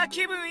やー、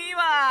気分いい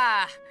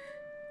わ。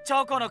チ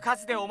ョコの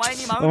数でお前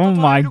にマウン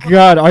ト Oh my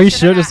god, are you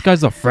sure this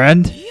guy's a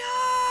friend?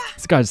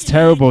 This guy's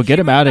terrible. Get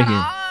him out of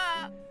here.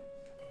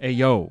 Hey,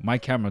 yo, my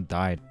camera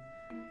died.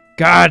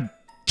 God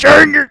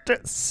dang it,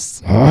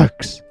 this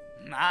sucks.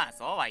 まあ、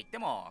そうは言って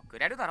もく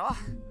れるだろ。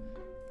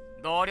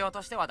同僚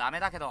としてはダメ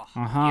だけど、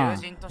友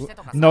人として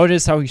とかさ。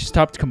Notice how he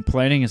stopped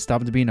complaining and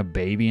stopped being a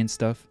baby and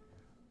stuff?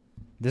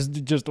 This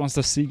dude just wants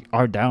to see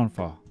our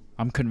downfall.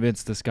 I'm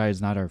convinced this guy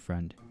is not our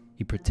friend.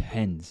 He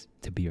pretends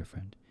to be our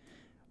friend.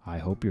 I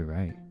hope you're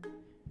right.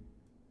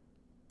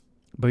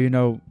 But you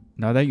know,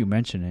 now that you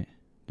mention it,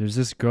 there's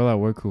this girl at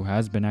work who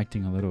has been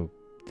acting a little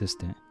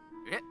distant.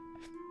 え？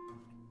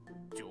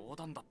冗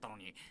談だったの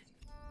に、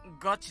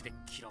ガチで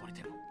嫌われ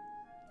てるの？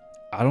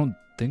 I don't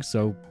think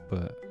so,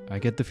 but I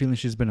get the feeling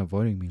she's been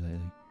avoiding me lately.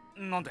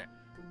 なんで？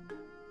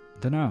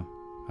 Don't know.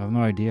 I have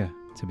no idea,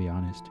 to be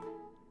honest.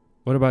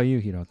 What about you,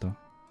 Hiroto?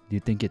 Do you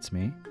think it's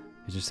me?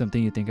 Is there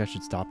something you think I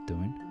should stop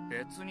doing?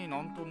 別に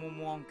なんとも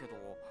思わんけど。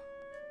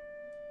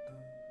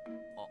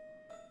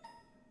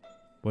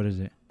What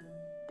is it?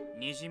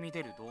 にじみ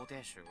出る童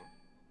貞臭。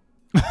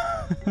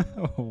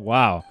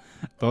 Wow.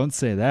 Don't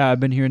say that. I've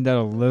been hearing that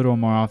a little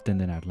more often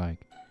than I'd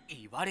like.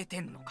 言われて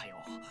んのかよ。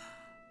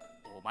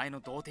お前の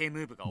童貞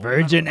ムーブが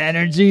Virgin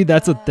energy?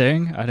 That's a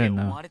thing? I didn't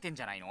know. 思われてん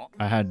じゃないの？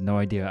 I had no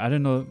idea. I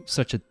didn't know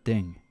such a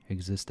thing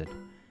existed.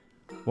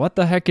 What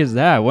the heck is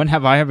that? When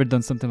have I ever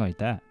done something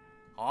like that?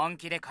 本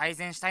気で改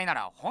善したいな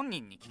ら本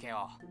人に聞け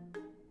よ。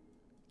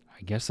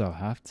I guess I'll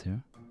have to.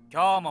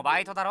 今日もバ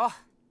イトだろ？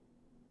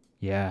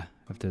 Yeah,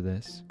 after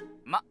this.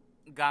 ま、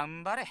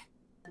頑張れ。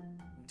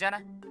じゃ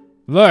な。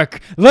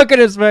Look! Look at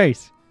his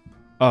face!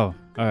 Oh,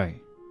 alright.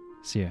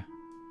 See ya.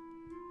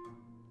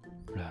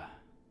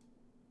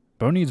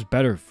 Bro needs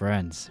better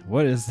friends.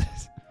 What is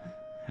this?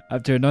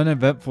 After an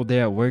uneventful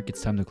day at work,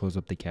 it's time to close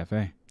up the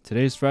cafe.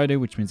 Today is Friday,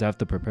 which means I have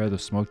to prepare the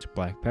smoked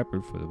black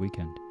pepper for the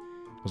weekend.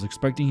 I was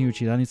expecting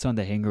Hyuchidani-san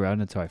to hang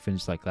around until I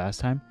finished like last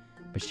time,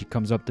 but she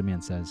comes up to me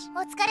and says, お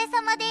疲れ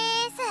様で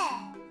す。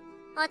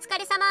お疲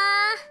れ様。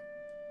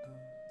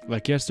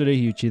 Like yesterday,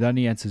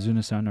 Hyuchidani and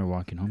Suzuna-san are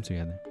walking home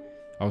together.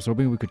 I was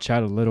hoping we could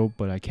chat a little,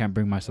 but I can't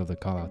bring myself to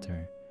call out to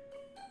her.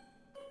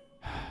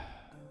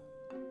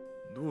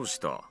 どうし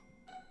た？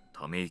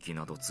ため息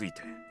などつい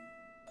て。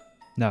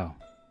No,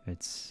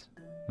 it's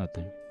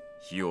nothing.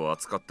 火を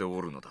扱ってお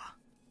るのだ。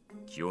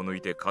気を抜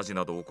いて火事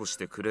など起こし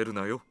てくれる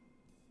なよ。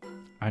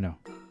I know.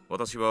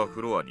 私は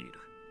フロアにいる。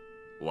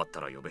終わった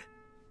ら呼べ。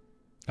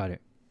Got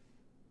it.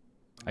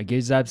 I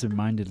gazed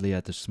absent-mindedly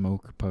at the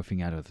smoke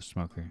puffing out of the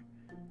smoker.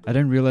 I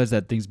didn't realize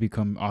that things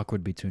become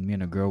awkward between me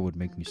and a girl would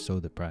make me so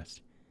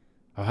depressed.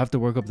 I'll have to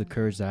work up the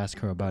courage to ask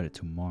her about it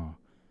tomorrow.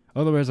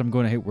 Otherwise, I'm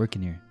going to hate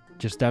working here,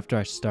 just after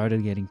I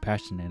started getting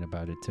passionate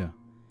about it too.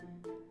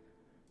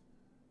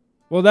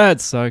 Well, that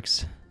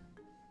sucks.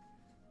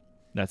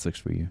 That sucks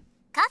for you.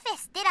 カフェ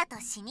ステラと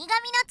死神の蝶。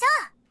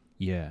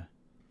 Yeah,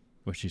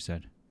 what she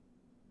said.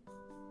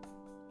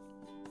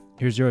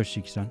 Here's yours,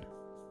 Shiki-san.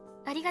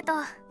 ありがとう。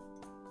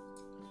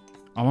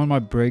 I'm on my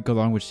break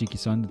along with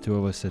Shiki-san. The two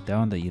of us sit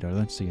down to eat our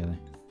lunch together.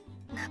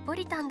 ナポ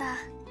リタンだ。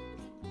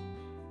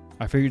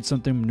 I figured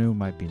something new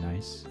might be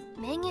nice.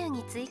 メニュー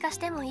に追加し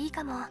てもいい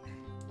かも。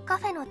カ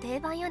フェの定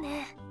番よ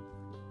ね。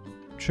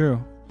 True.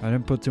 I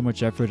didn't put too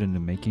much effort into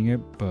making it,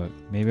 but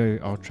maybe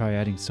I'll try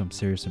adding some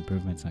serious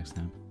improvements next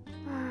time.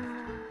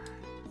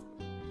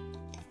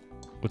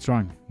 What's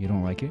wrong? You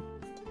don't like it?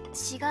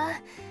 違う。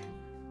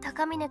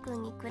高峰く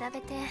んに比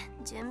べて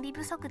準備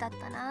不足だっ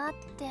たなっ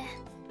て。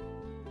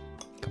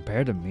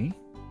 Compared to me?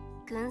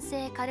 燻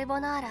製カル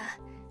ボナーラ、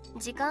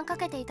時間か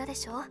けていたで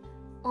しょ？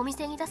お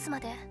店に出すま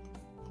で。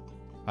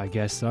 I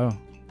guess so.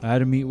 I had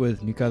to meet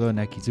with Mikado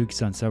and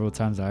Akizuki-san several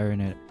times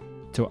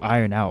to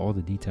iron out all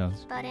the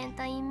details. バレン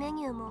タインメ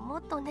ニューもも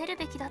っと練る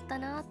べきだった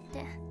なっ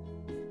て。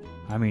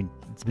 I mean,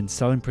 it's been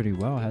selling pretty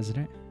well,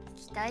 hasn't it?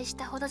 期待し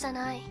たほどじゃ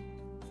ない。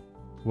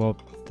 Well,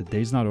 the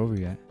day's not over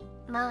yet.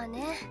 まあ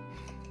ね。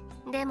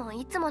でも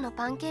いつもの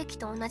パンケーキ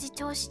と同じ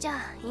調子じゃ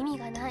意味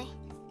がない。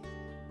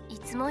い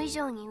つも以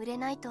上に売れ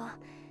ないと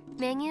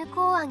メニュー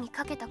考案に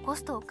かけたコ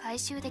ストを回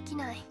収でき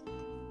ない。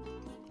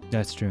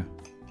That's true.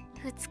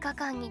 2日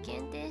間に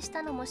限定し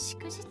たのもし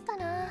くじった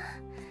な。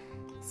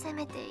せ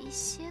めて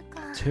1週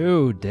間。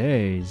2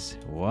 days?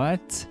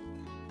 What?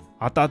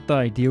 I thought the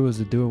idea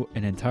was to do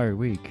an entire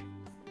week.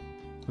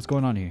 What's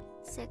going on here?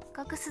 せっ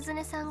かく鈴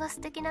音さんが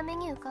素敵なメ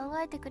ニュー考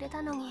えてくれ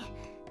たのに、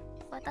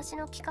私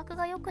の企画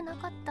が良くな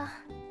かった。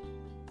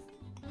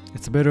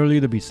It's a bit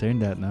early to be saying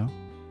that now.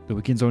 The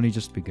weekend's only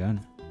just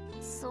begun.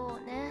 そ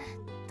うね、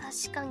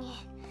確かに。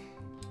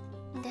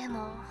で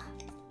も、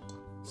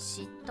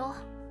嫉妬。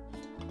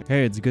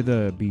Hey, it's good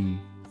to be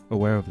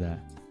aware of that.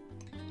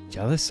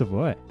 Jealous of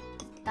what?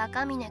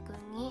 高峰く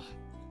んに。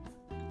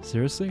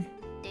Seriously? っ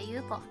てい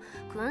うか、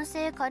燻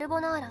製カル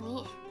ボナーラ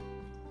に。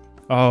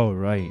Oh,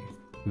 right.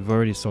 We've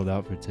already sold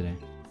out for today.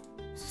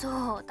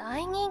 そう、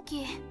大人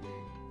気。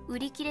売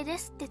り切れで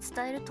すって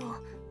伝えると、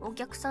お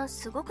客さん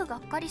すごくが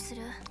っかりす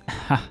る。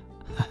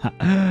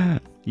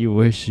You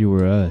wish you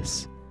were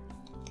us.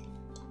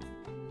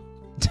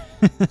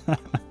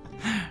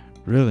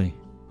 Really?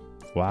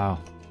 Wow.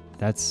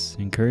 That's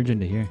encouraging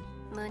to hear.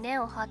 胸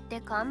を張って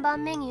看板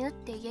メニューっ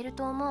て言える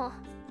と思う。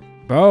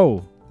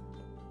Bro!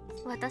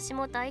 私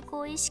も対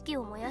抗意識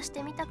を燃やし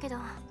てみたけど、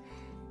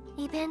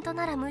イベント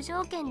なら無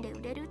条件で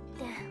売れるっ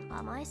て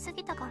甘えす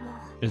ぎたかも。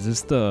Is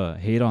this the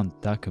hate on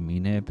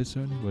Takamine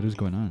episode? What is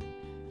going on?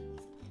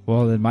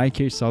 Well, in my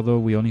case, although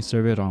we only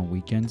serve it on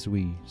weekends,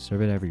 we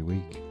serve it every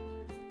week.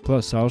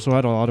 Plus, I also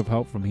had a lot of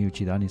help from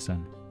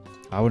Hyuchidani-san.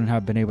 I wouldn't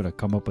have been able to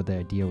come up with the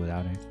idea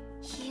without her.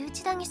 ひう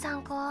ちだにさ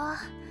んか。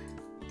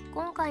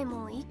今回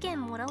も意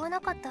見もらわ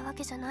なかったわ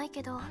けじゃない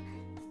けど、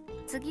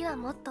次は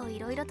もっとい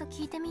ろいろと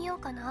聞いてみよう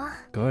かな。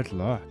Good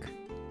luck.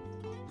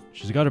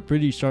 She's got a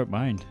pretty sharp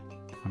mind.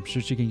 I'm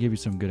sure she can give you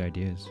some good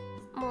ideas.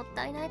 もっ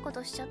たいないこ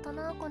としちゃった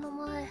な、この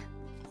前。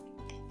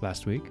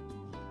Last week?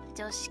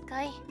 女子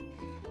会。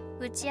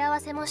打ち合わ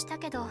せもした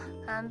けど、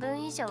半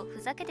分以上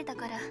ふざけてた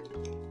から。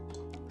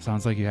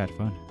Sounds like you had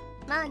fun.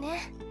 まあ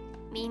ね、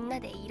みんな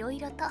でいろい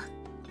ろと。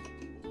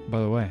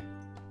By the way,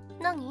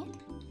 何？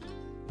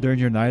 during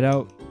your night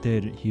out,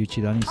 did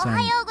Hyuchidani-san... おは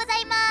ようござ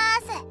いま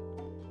す。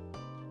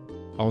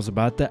 I was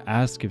about to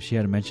ask if she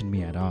had mentioned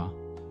me at all.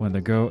 When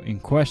the girl in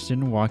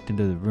question walked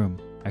into the room,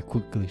 I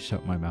quickly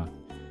shut my mouth.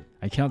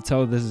 I can't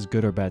tell if this is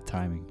good or bad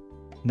timing.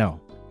 No,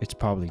 it's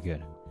probably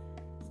good.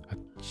 I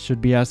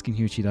should be asking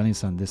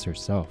Hyuchidani-san this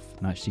herself,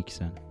 not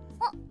Shiki-san.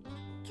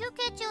 休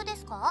憩中で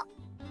すか？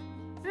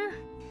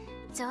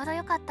うん、ちょうど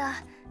よかった。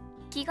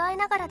着替え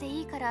ながらで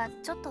いいから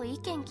ちょっと意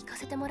見聞か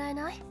せてもらえ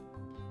ない？意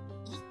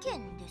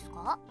見です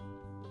か？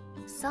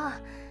そう、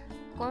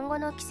今後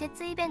の季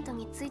節イベント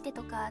について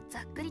とかざ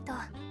っくりと。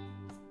は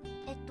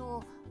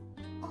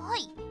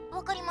い、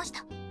わかりまし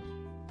た。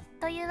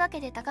というわけ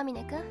で高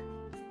峰く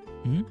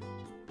ん、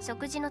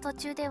食事の途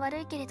中で悪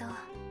いけれど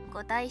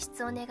ご退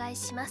出お願い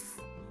します。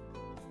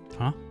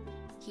は？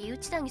日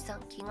内谷さ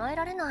ん着替え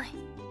られない。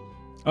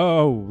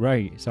Oh,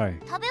 right, sorry.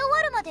 食べ終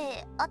わるま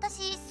で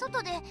私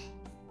外で。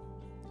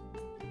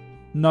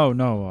No, I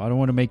don't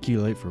want to make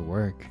you late for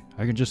work.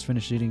 I can just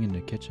finish eating in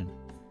the kitchen.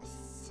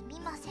 すみ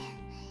ません。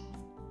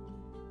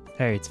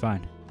Hey, it's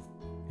fine.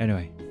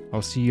 Anyway,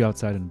 I'll see you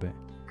outside in a bit.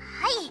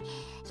 はい、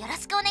よろ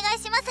しくお願い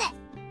します。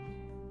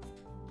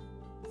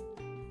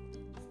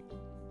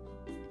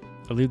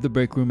I'll leave the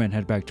break room and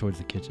head back towards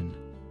the kitchen.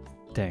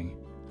 Dang,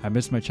 I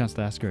missed my chance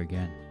to ask her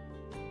again.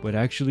 But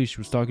actually, she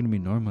was talking to me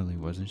normally,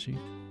 wasn't she?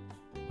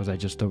 Was I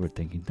just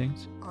overthinking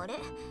things? あれ？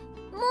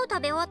もう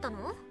食べ終わったの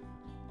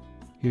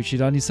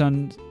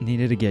？Yoshidani-san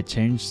needed to get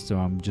changed, so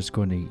I'm just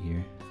going to eat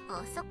here.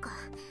 あ、そっか。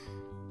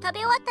食べ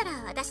終わったら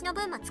私の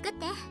分も作っ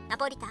て、ナ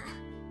ポリタン。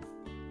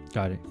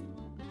Got it.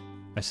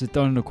 I sit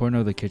down in the corner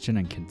of the kitchen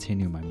and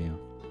continue my meal.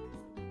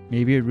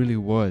 Maybe it really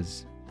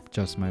was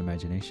just my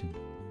imagination.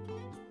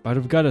 But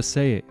I've got to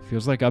say it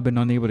feels like I've been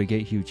unable to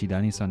get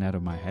Hyuchidani-san out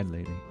of my head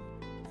lately.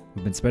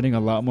 We've been spending a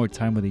lot more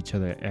time with each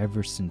other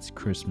ever since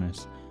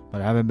Christmas,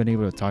 but I haven't been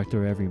able to talk to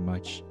her very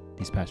much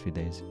these past few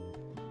days.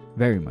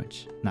 Very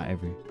much, not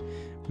every.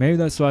 Maybe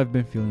that's why I've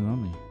been feeling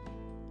lonely.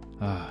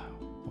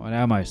 What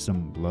am I,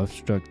 some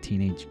love-struck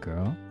teenage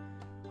girl?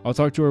 I'll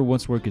talk to her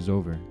once work is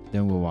over,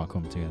 then we'll walk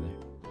home together.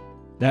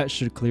 That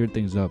should clear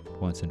things up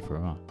once and for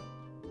all.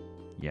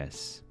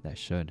 Yes, that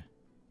should.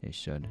 It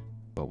should.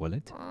 But will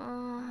it?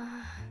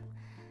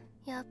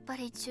 やっぱ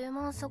り注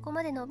文そこ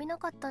まで伸びな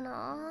かった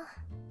な。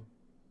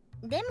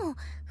でも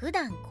普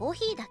段コー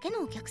ヒーだけ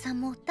のお客さん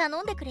も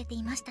頼んでくれて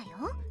いましたよ。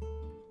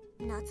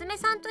夏目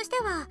さんとして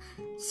は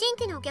新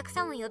規のお客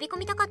さんを呼び込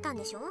みたかったん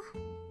でしょ？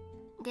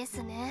で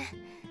すね。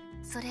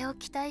それを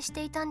期待し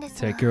ていたんで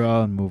すが。Take her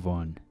out and move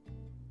on.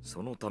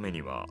 そのため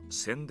には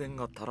宣伝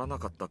が足らな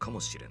かったかも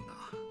しれんな。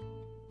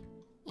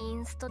イ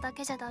ンストだ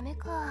けじゃダメ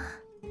か。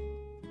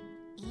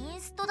イ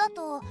ンストだ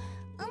とう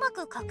ま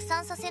く拡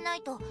散させな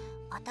いと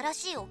新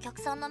しいお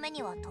客さんの目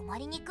には留ま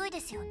りにくいで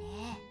すよね。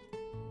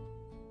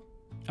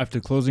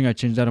After closing, I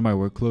changed out of my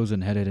work clothes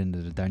and headed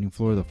into the dining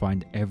floor to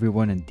find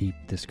everyone in deep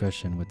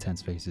discussion with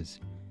tense faces.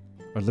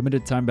 Our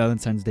limited time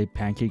Valentine's Day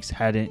pancakes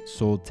hadn't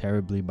sold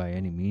terribly by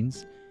any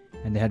means,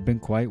 and they had been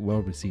quite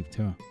well received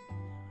too.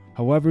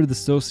 However, this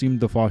still seemed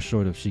to fall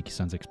short of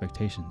Shiki-san's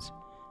expectations.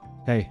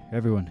 Hey,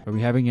 everyone, are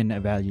we having an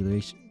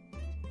evaluation?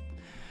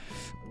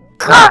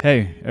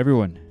 Hey,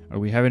 everyone, are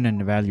we having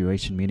an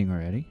evaluation meeting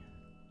already?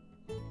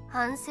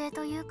 反省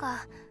という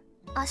か、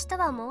明日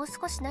はもう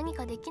少し何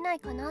かできない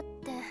かなっ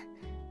て。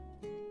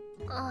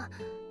あ、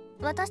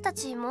私た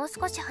ちもう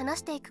少し話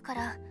していくか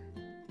ら、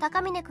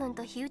高峰くん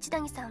と日内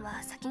谷さん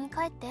は先に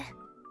帰って。で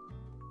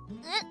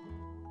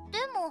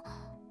も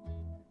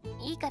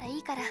いいから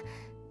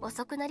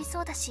遅くなり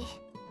そうだし。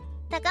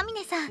高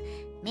峰さん、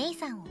メイ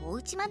さんをお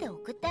家まで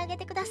送ってあげ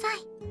てください。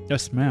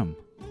Yes, ma'am.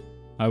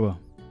 I will.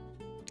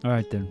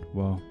 Alright then,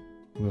 well,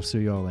 we'll see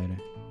you all later.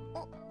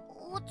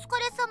 お疲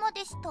れ様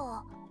でし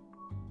た。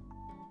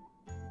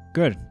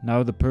Good,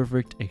 now the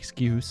perfect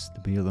excuse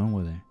to be alone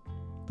with her.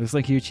 Looks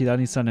like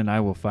Yuchidani-san and I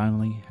will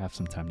finally have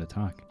some time to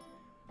talk.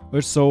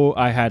 Or so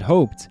I had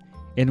hoped,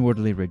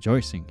 inwardly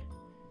rejoicing.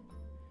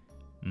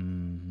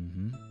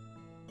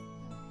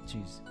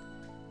 Jeez,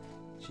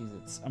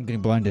 I'm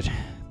getting blinded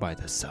by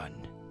the sun.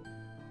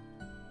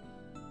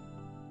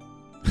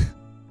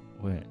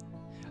 Wait.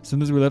 As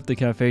soon as we left the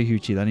cafe,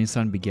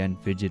 Yuchidani-san began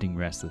fidgeting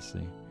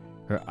restlessly.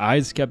 Her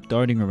eyes kept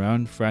darting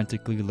around,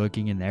 frantically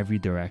looking in every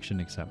direction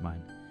except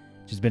mine.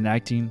 She's been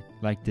acting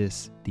like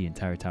this the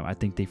entire time. I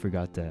think they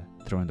forgot to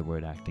throw in the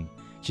word acting.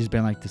 She's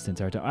been like this the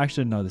entire time.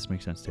 Actually, no, this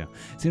makes sense too.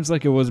 Seems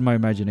like it was my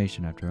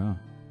imagination after all.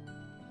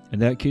 In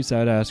that case, I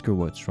had to ask her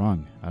what's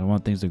wrong. I don't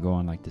want things to go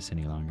on like this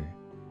any longer.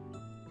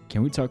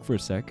 Can we talk for a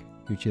sec,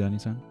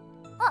 Yuchidani-san?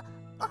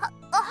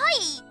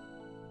 Hi.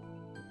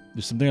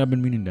 There's something I've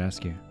been meaning to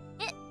ask you.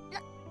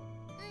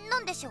 な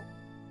んでしょう。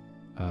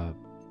は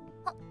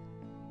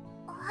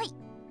い。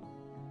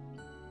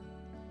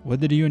What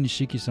did you and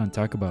Nishiki-san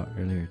talk about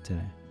earlier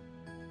today?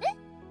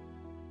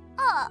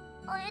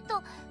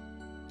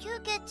 休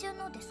憩中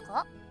のです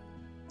か？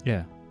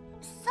 Yeah.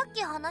 さっ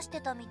き話して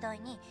たみたい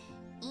に、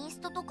インス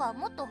トとか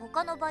もっと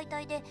他の媒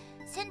体で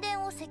宣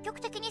伝を積極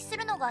的にす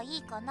るのがい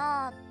いか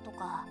なと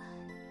か、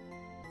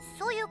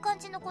そういう感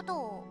じのこと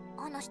を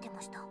話して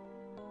ました。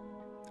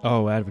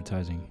Oh,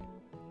 advertising.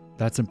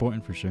 That's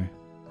important for sure.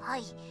 は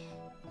い。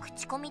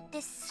口コミっ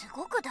てす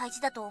ごく大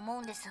事だと思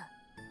うんです。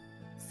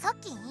さっ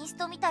きインス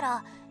ト見た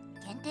ら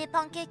限定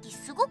パンケーキ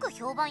すごく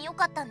評判良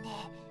かったんで、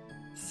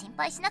心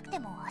配しなくて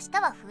も明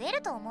日は増え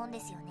ると思うんで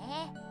すよ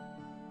ね。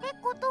って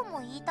ことも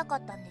言いたか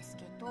ったんです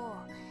けど、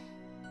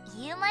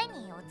言う前に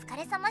お疲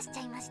れ様しち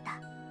ゃいました。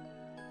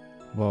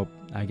Well,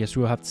 I guess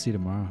we'll have to see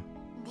tomorrow.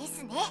 で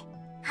すね。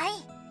はい。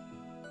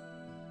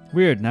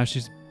Weird, now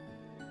she's...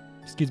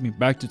 Excuse me,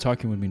 back to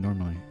talking with me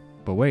normally.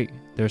 But wait,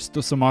 there's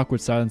still some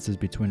awkward silences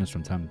between us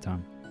from time to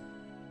time.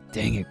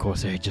 Dang it,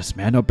 Kosei, just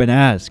man up and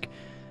ask.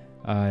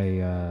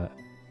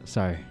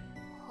 Sorry.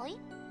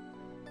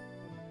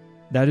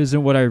 That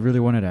isn't what I really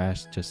wanted to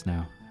ask just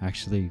now.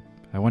 Actually,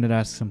 I wanted to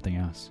ask something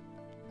else.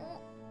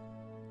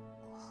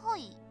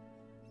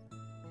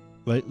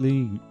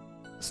 Lately,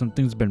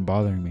 something's been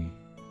bothering me.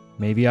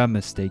 Maybe I'm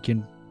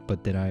mistaken,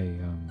 but did I,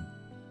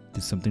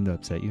 do something to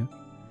upset you?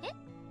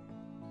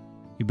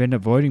 You've been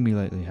avoiding me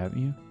lately,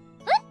 haven't you?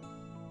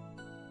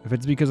 If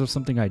it's because of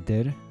something I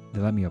did,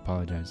 then let me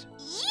apologize.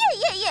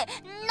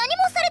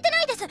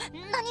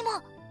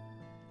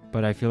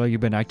 But I feel like you've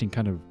been acting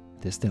kind of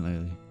distant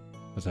lately.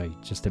 Was I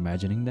just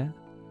imagining that?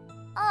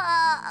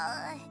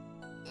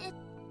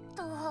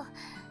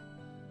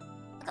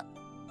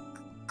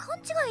 勘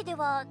違いで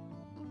は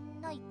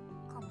ない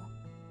かも。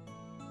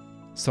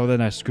 So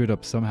then I screwed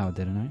up somehow,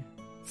 didn't I?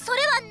 それ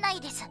はな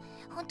いです。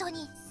本当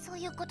にそう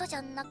いうことじ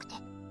ゃなくて。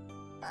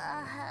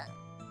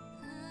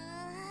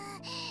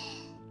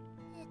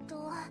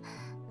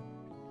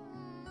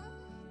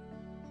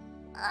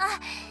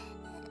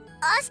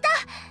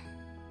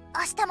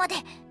明日まで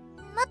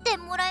待って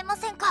もらえま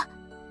せんか？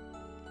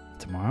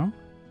 Tomorrow? はい、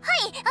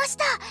明日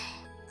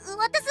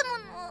渡すも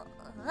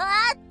の。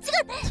違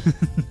う。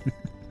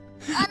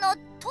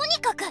とに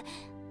かく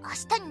明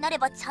日になれ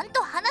ばちゃん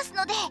と話す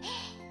ので。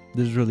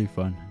 This is really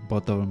fun.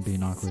 Both of them being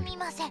awkward. すみ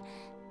ません。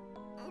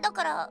だ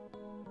から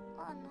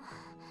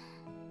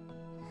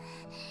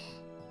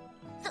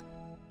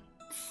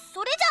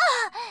それ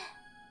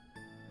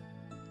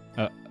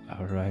じゃあ。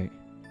Alright.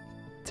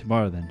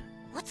 Tomorrow then.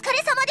 お疲れ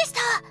様でした。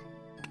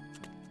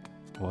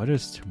 What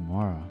is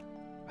tomorrow?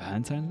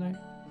 Valentine's Day?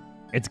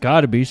 It's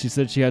gotta be. She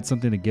said she had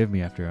something to give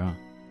me after all.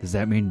 Does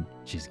that mean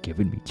she's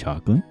giving me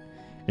chocolate?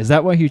 Is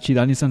that why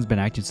Yuchidani-san's been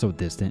acting so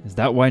distant? Is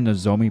that why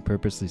Nozomi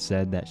purposely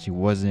said that she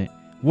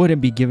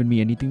wouldn't be giving me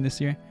anything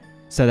this year?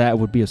 So that it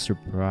would be a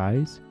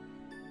surprise?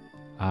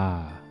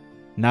 Ah,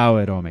 now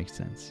it all makes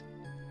sense.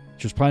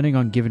 She was planning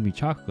on giving me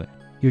chocolate.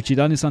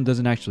 Yuchidani-san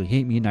doesn't actually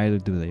hate me, neither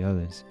do the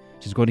others.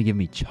 She's going to give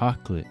me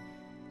chocolate.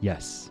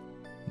 Yes.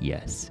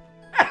 Yes.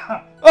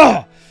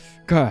 Oh!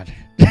 God.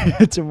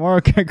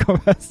 Tomorrow can't go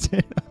fast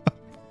enough.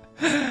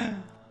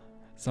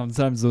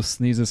 Sometimes those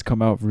sneezes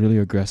come out really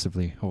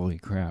aggressively. Holy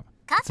crap.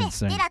 It's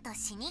insane.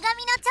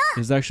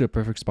 This is actually a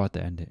perfect spot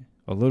to end it.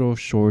 A little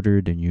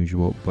shorter than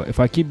usual, but if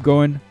I keep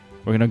going,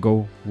 we're gonna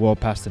go well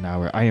past an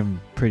hour. I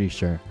am pretty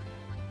sure.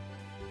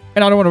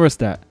 And I don't want to risk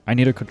that. I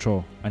need a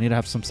control. I need to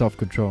have some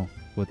self-control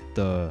with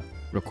the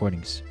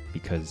recordings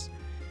because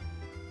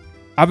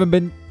I haven't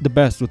been the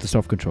best with the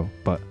self-control,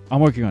 but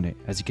I'm working on it,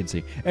 as you can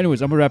see.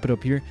 Anyways, I'm gonna wrap it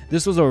up here.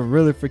 This was a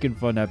really freaking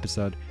fun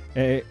episode.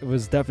 It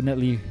was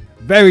definitely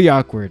very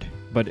awkward,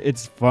 but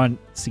it's fun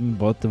seeing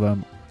both of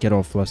them get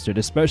all flustered,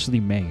 especially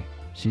May.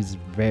 She's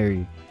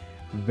very,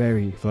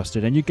 very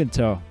flustered, and you can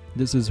tell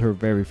this is her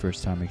very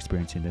first time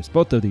experiencing this.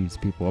 Both of these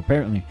people,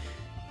 apparently.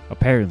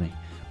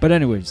 But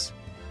anyways,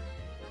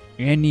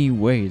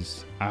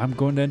 I'm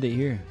going to end it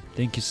here.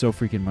 Thank you so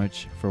freaking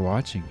much for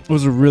watching. It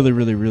was a really,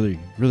 really, really,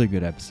 really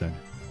good episode.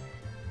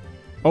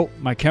 Oh,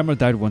 my camera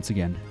died once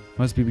again.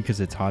 Must be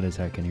because it's hot as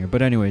heck in here.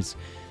 But anyways,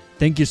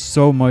 thank you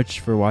so much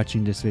for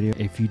watching this video.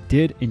 If you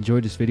did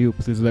enjoy this video,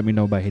 please let me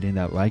know by hitting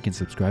that like and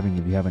subscribing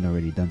if you haven't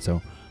already done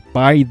so.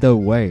 By the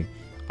way,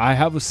 I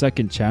have a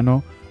second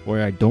channel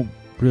where I don't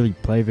really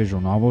play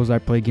visual novels. I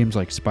play games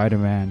like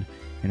Spider-Man.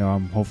 You know,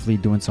 I'm hopefully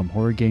doing some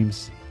horror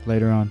games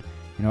later on.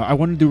 You know, I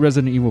want to do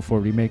Resident Evil 4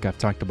 Remake. I've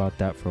talked about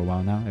that for a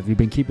while now. If you've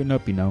been keeping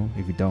up, you know.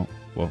 If you don't,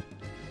 well,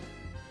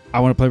 I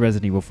want to play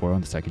Resident Evil 4 on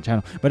the second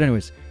channel. But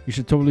anyways, you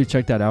should totally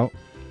check that out.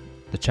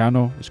 The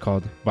channel is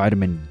called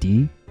Vitamin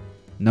D.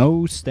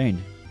 No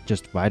stain,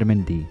 just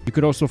Vitamin D. You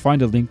could also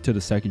find a link to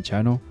the second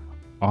channel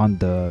on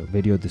the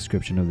video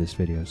description of this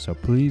video. So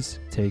please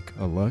take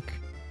a look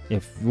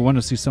if you want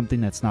to see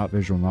something that's not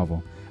visual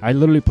novel. I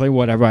literally play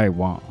whatever I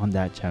want on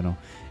that channel.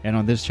 And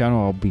on this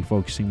channel, I'll be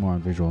focusing more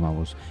on visual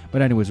novels.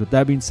 But anyways, with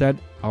that being said,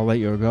 I'll let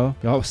you go.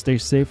 Y'all stay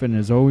safe. And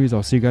as always,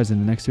 I'll see you guys in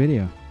the next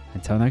video.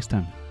 Until next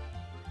time.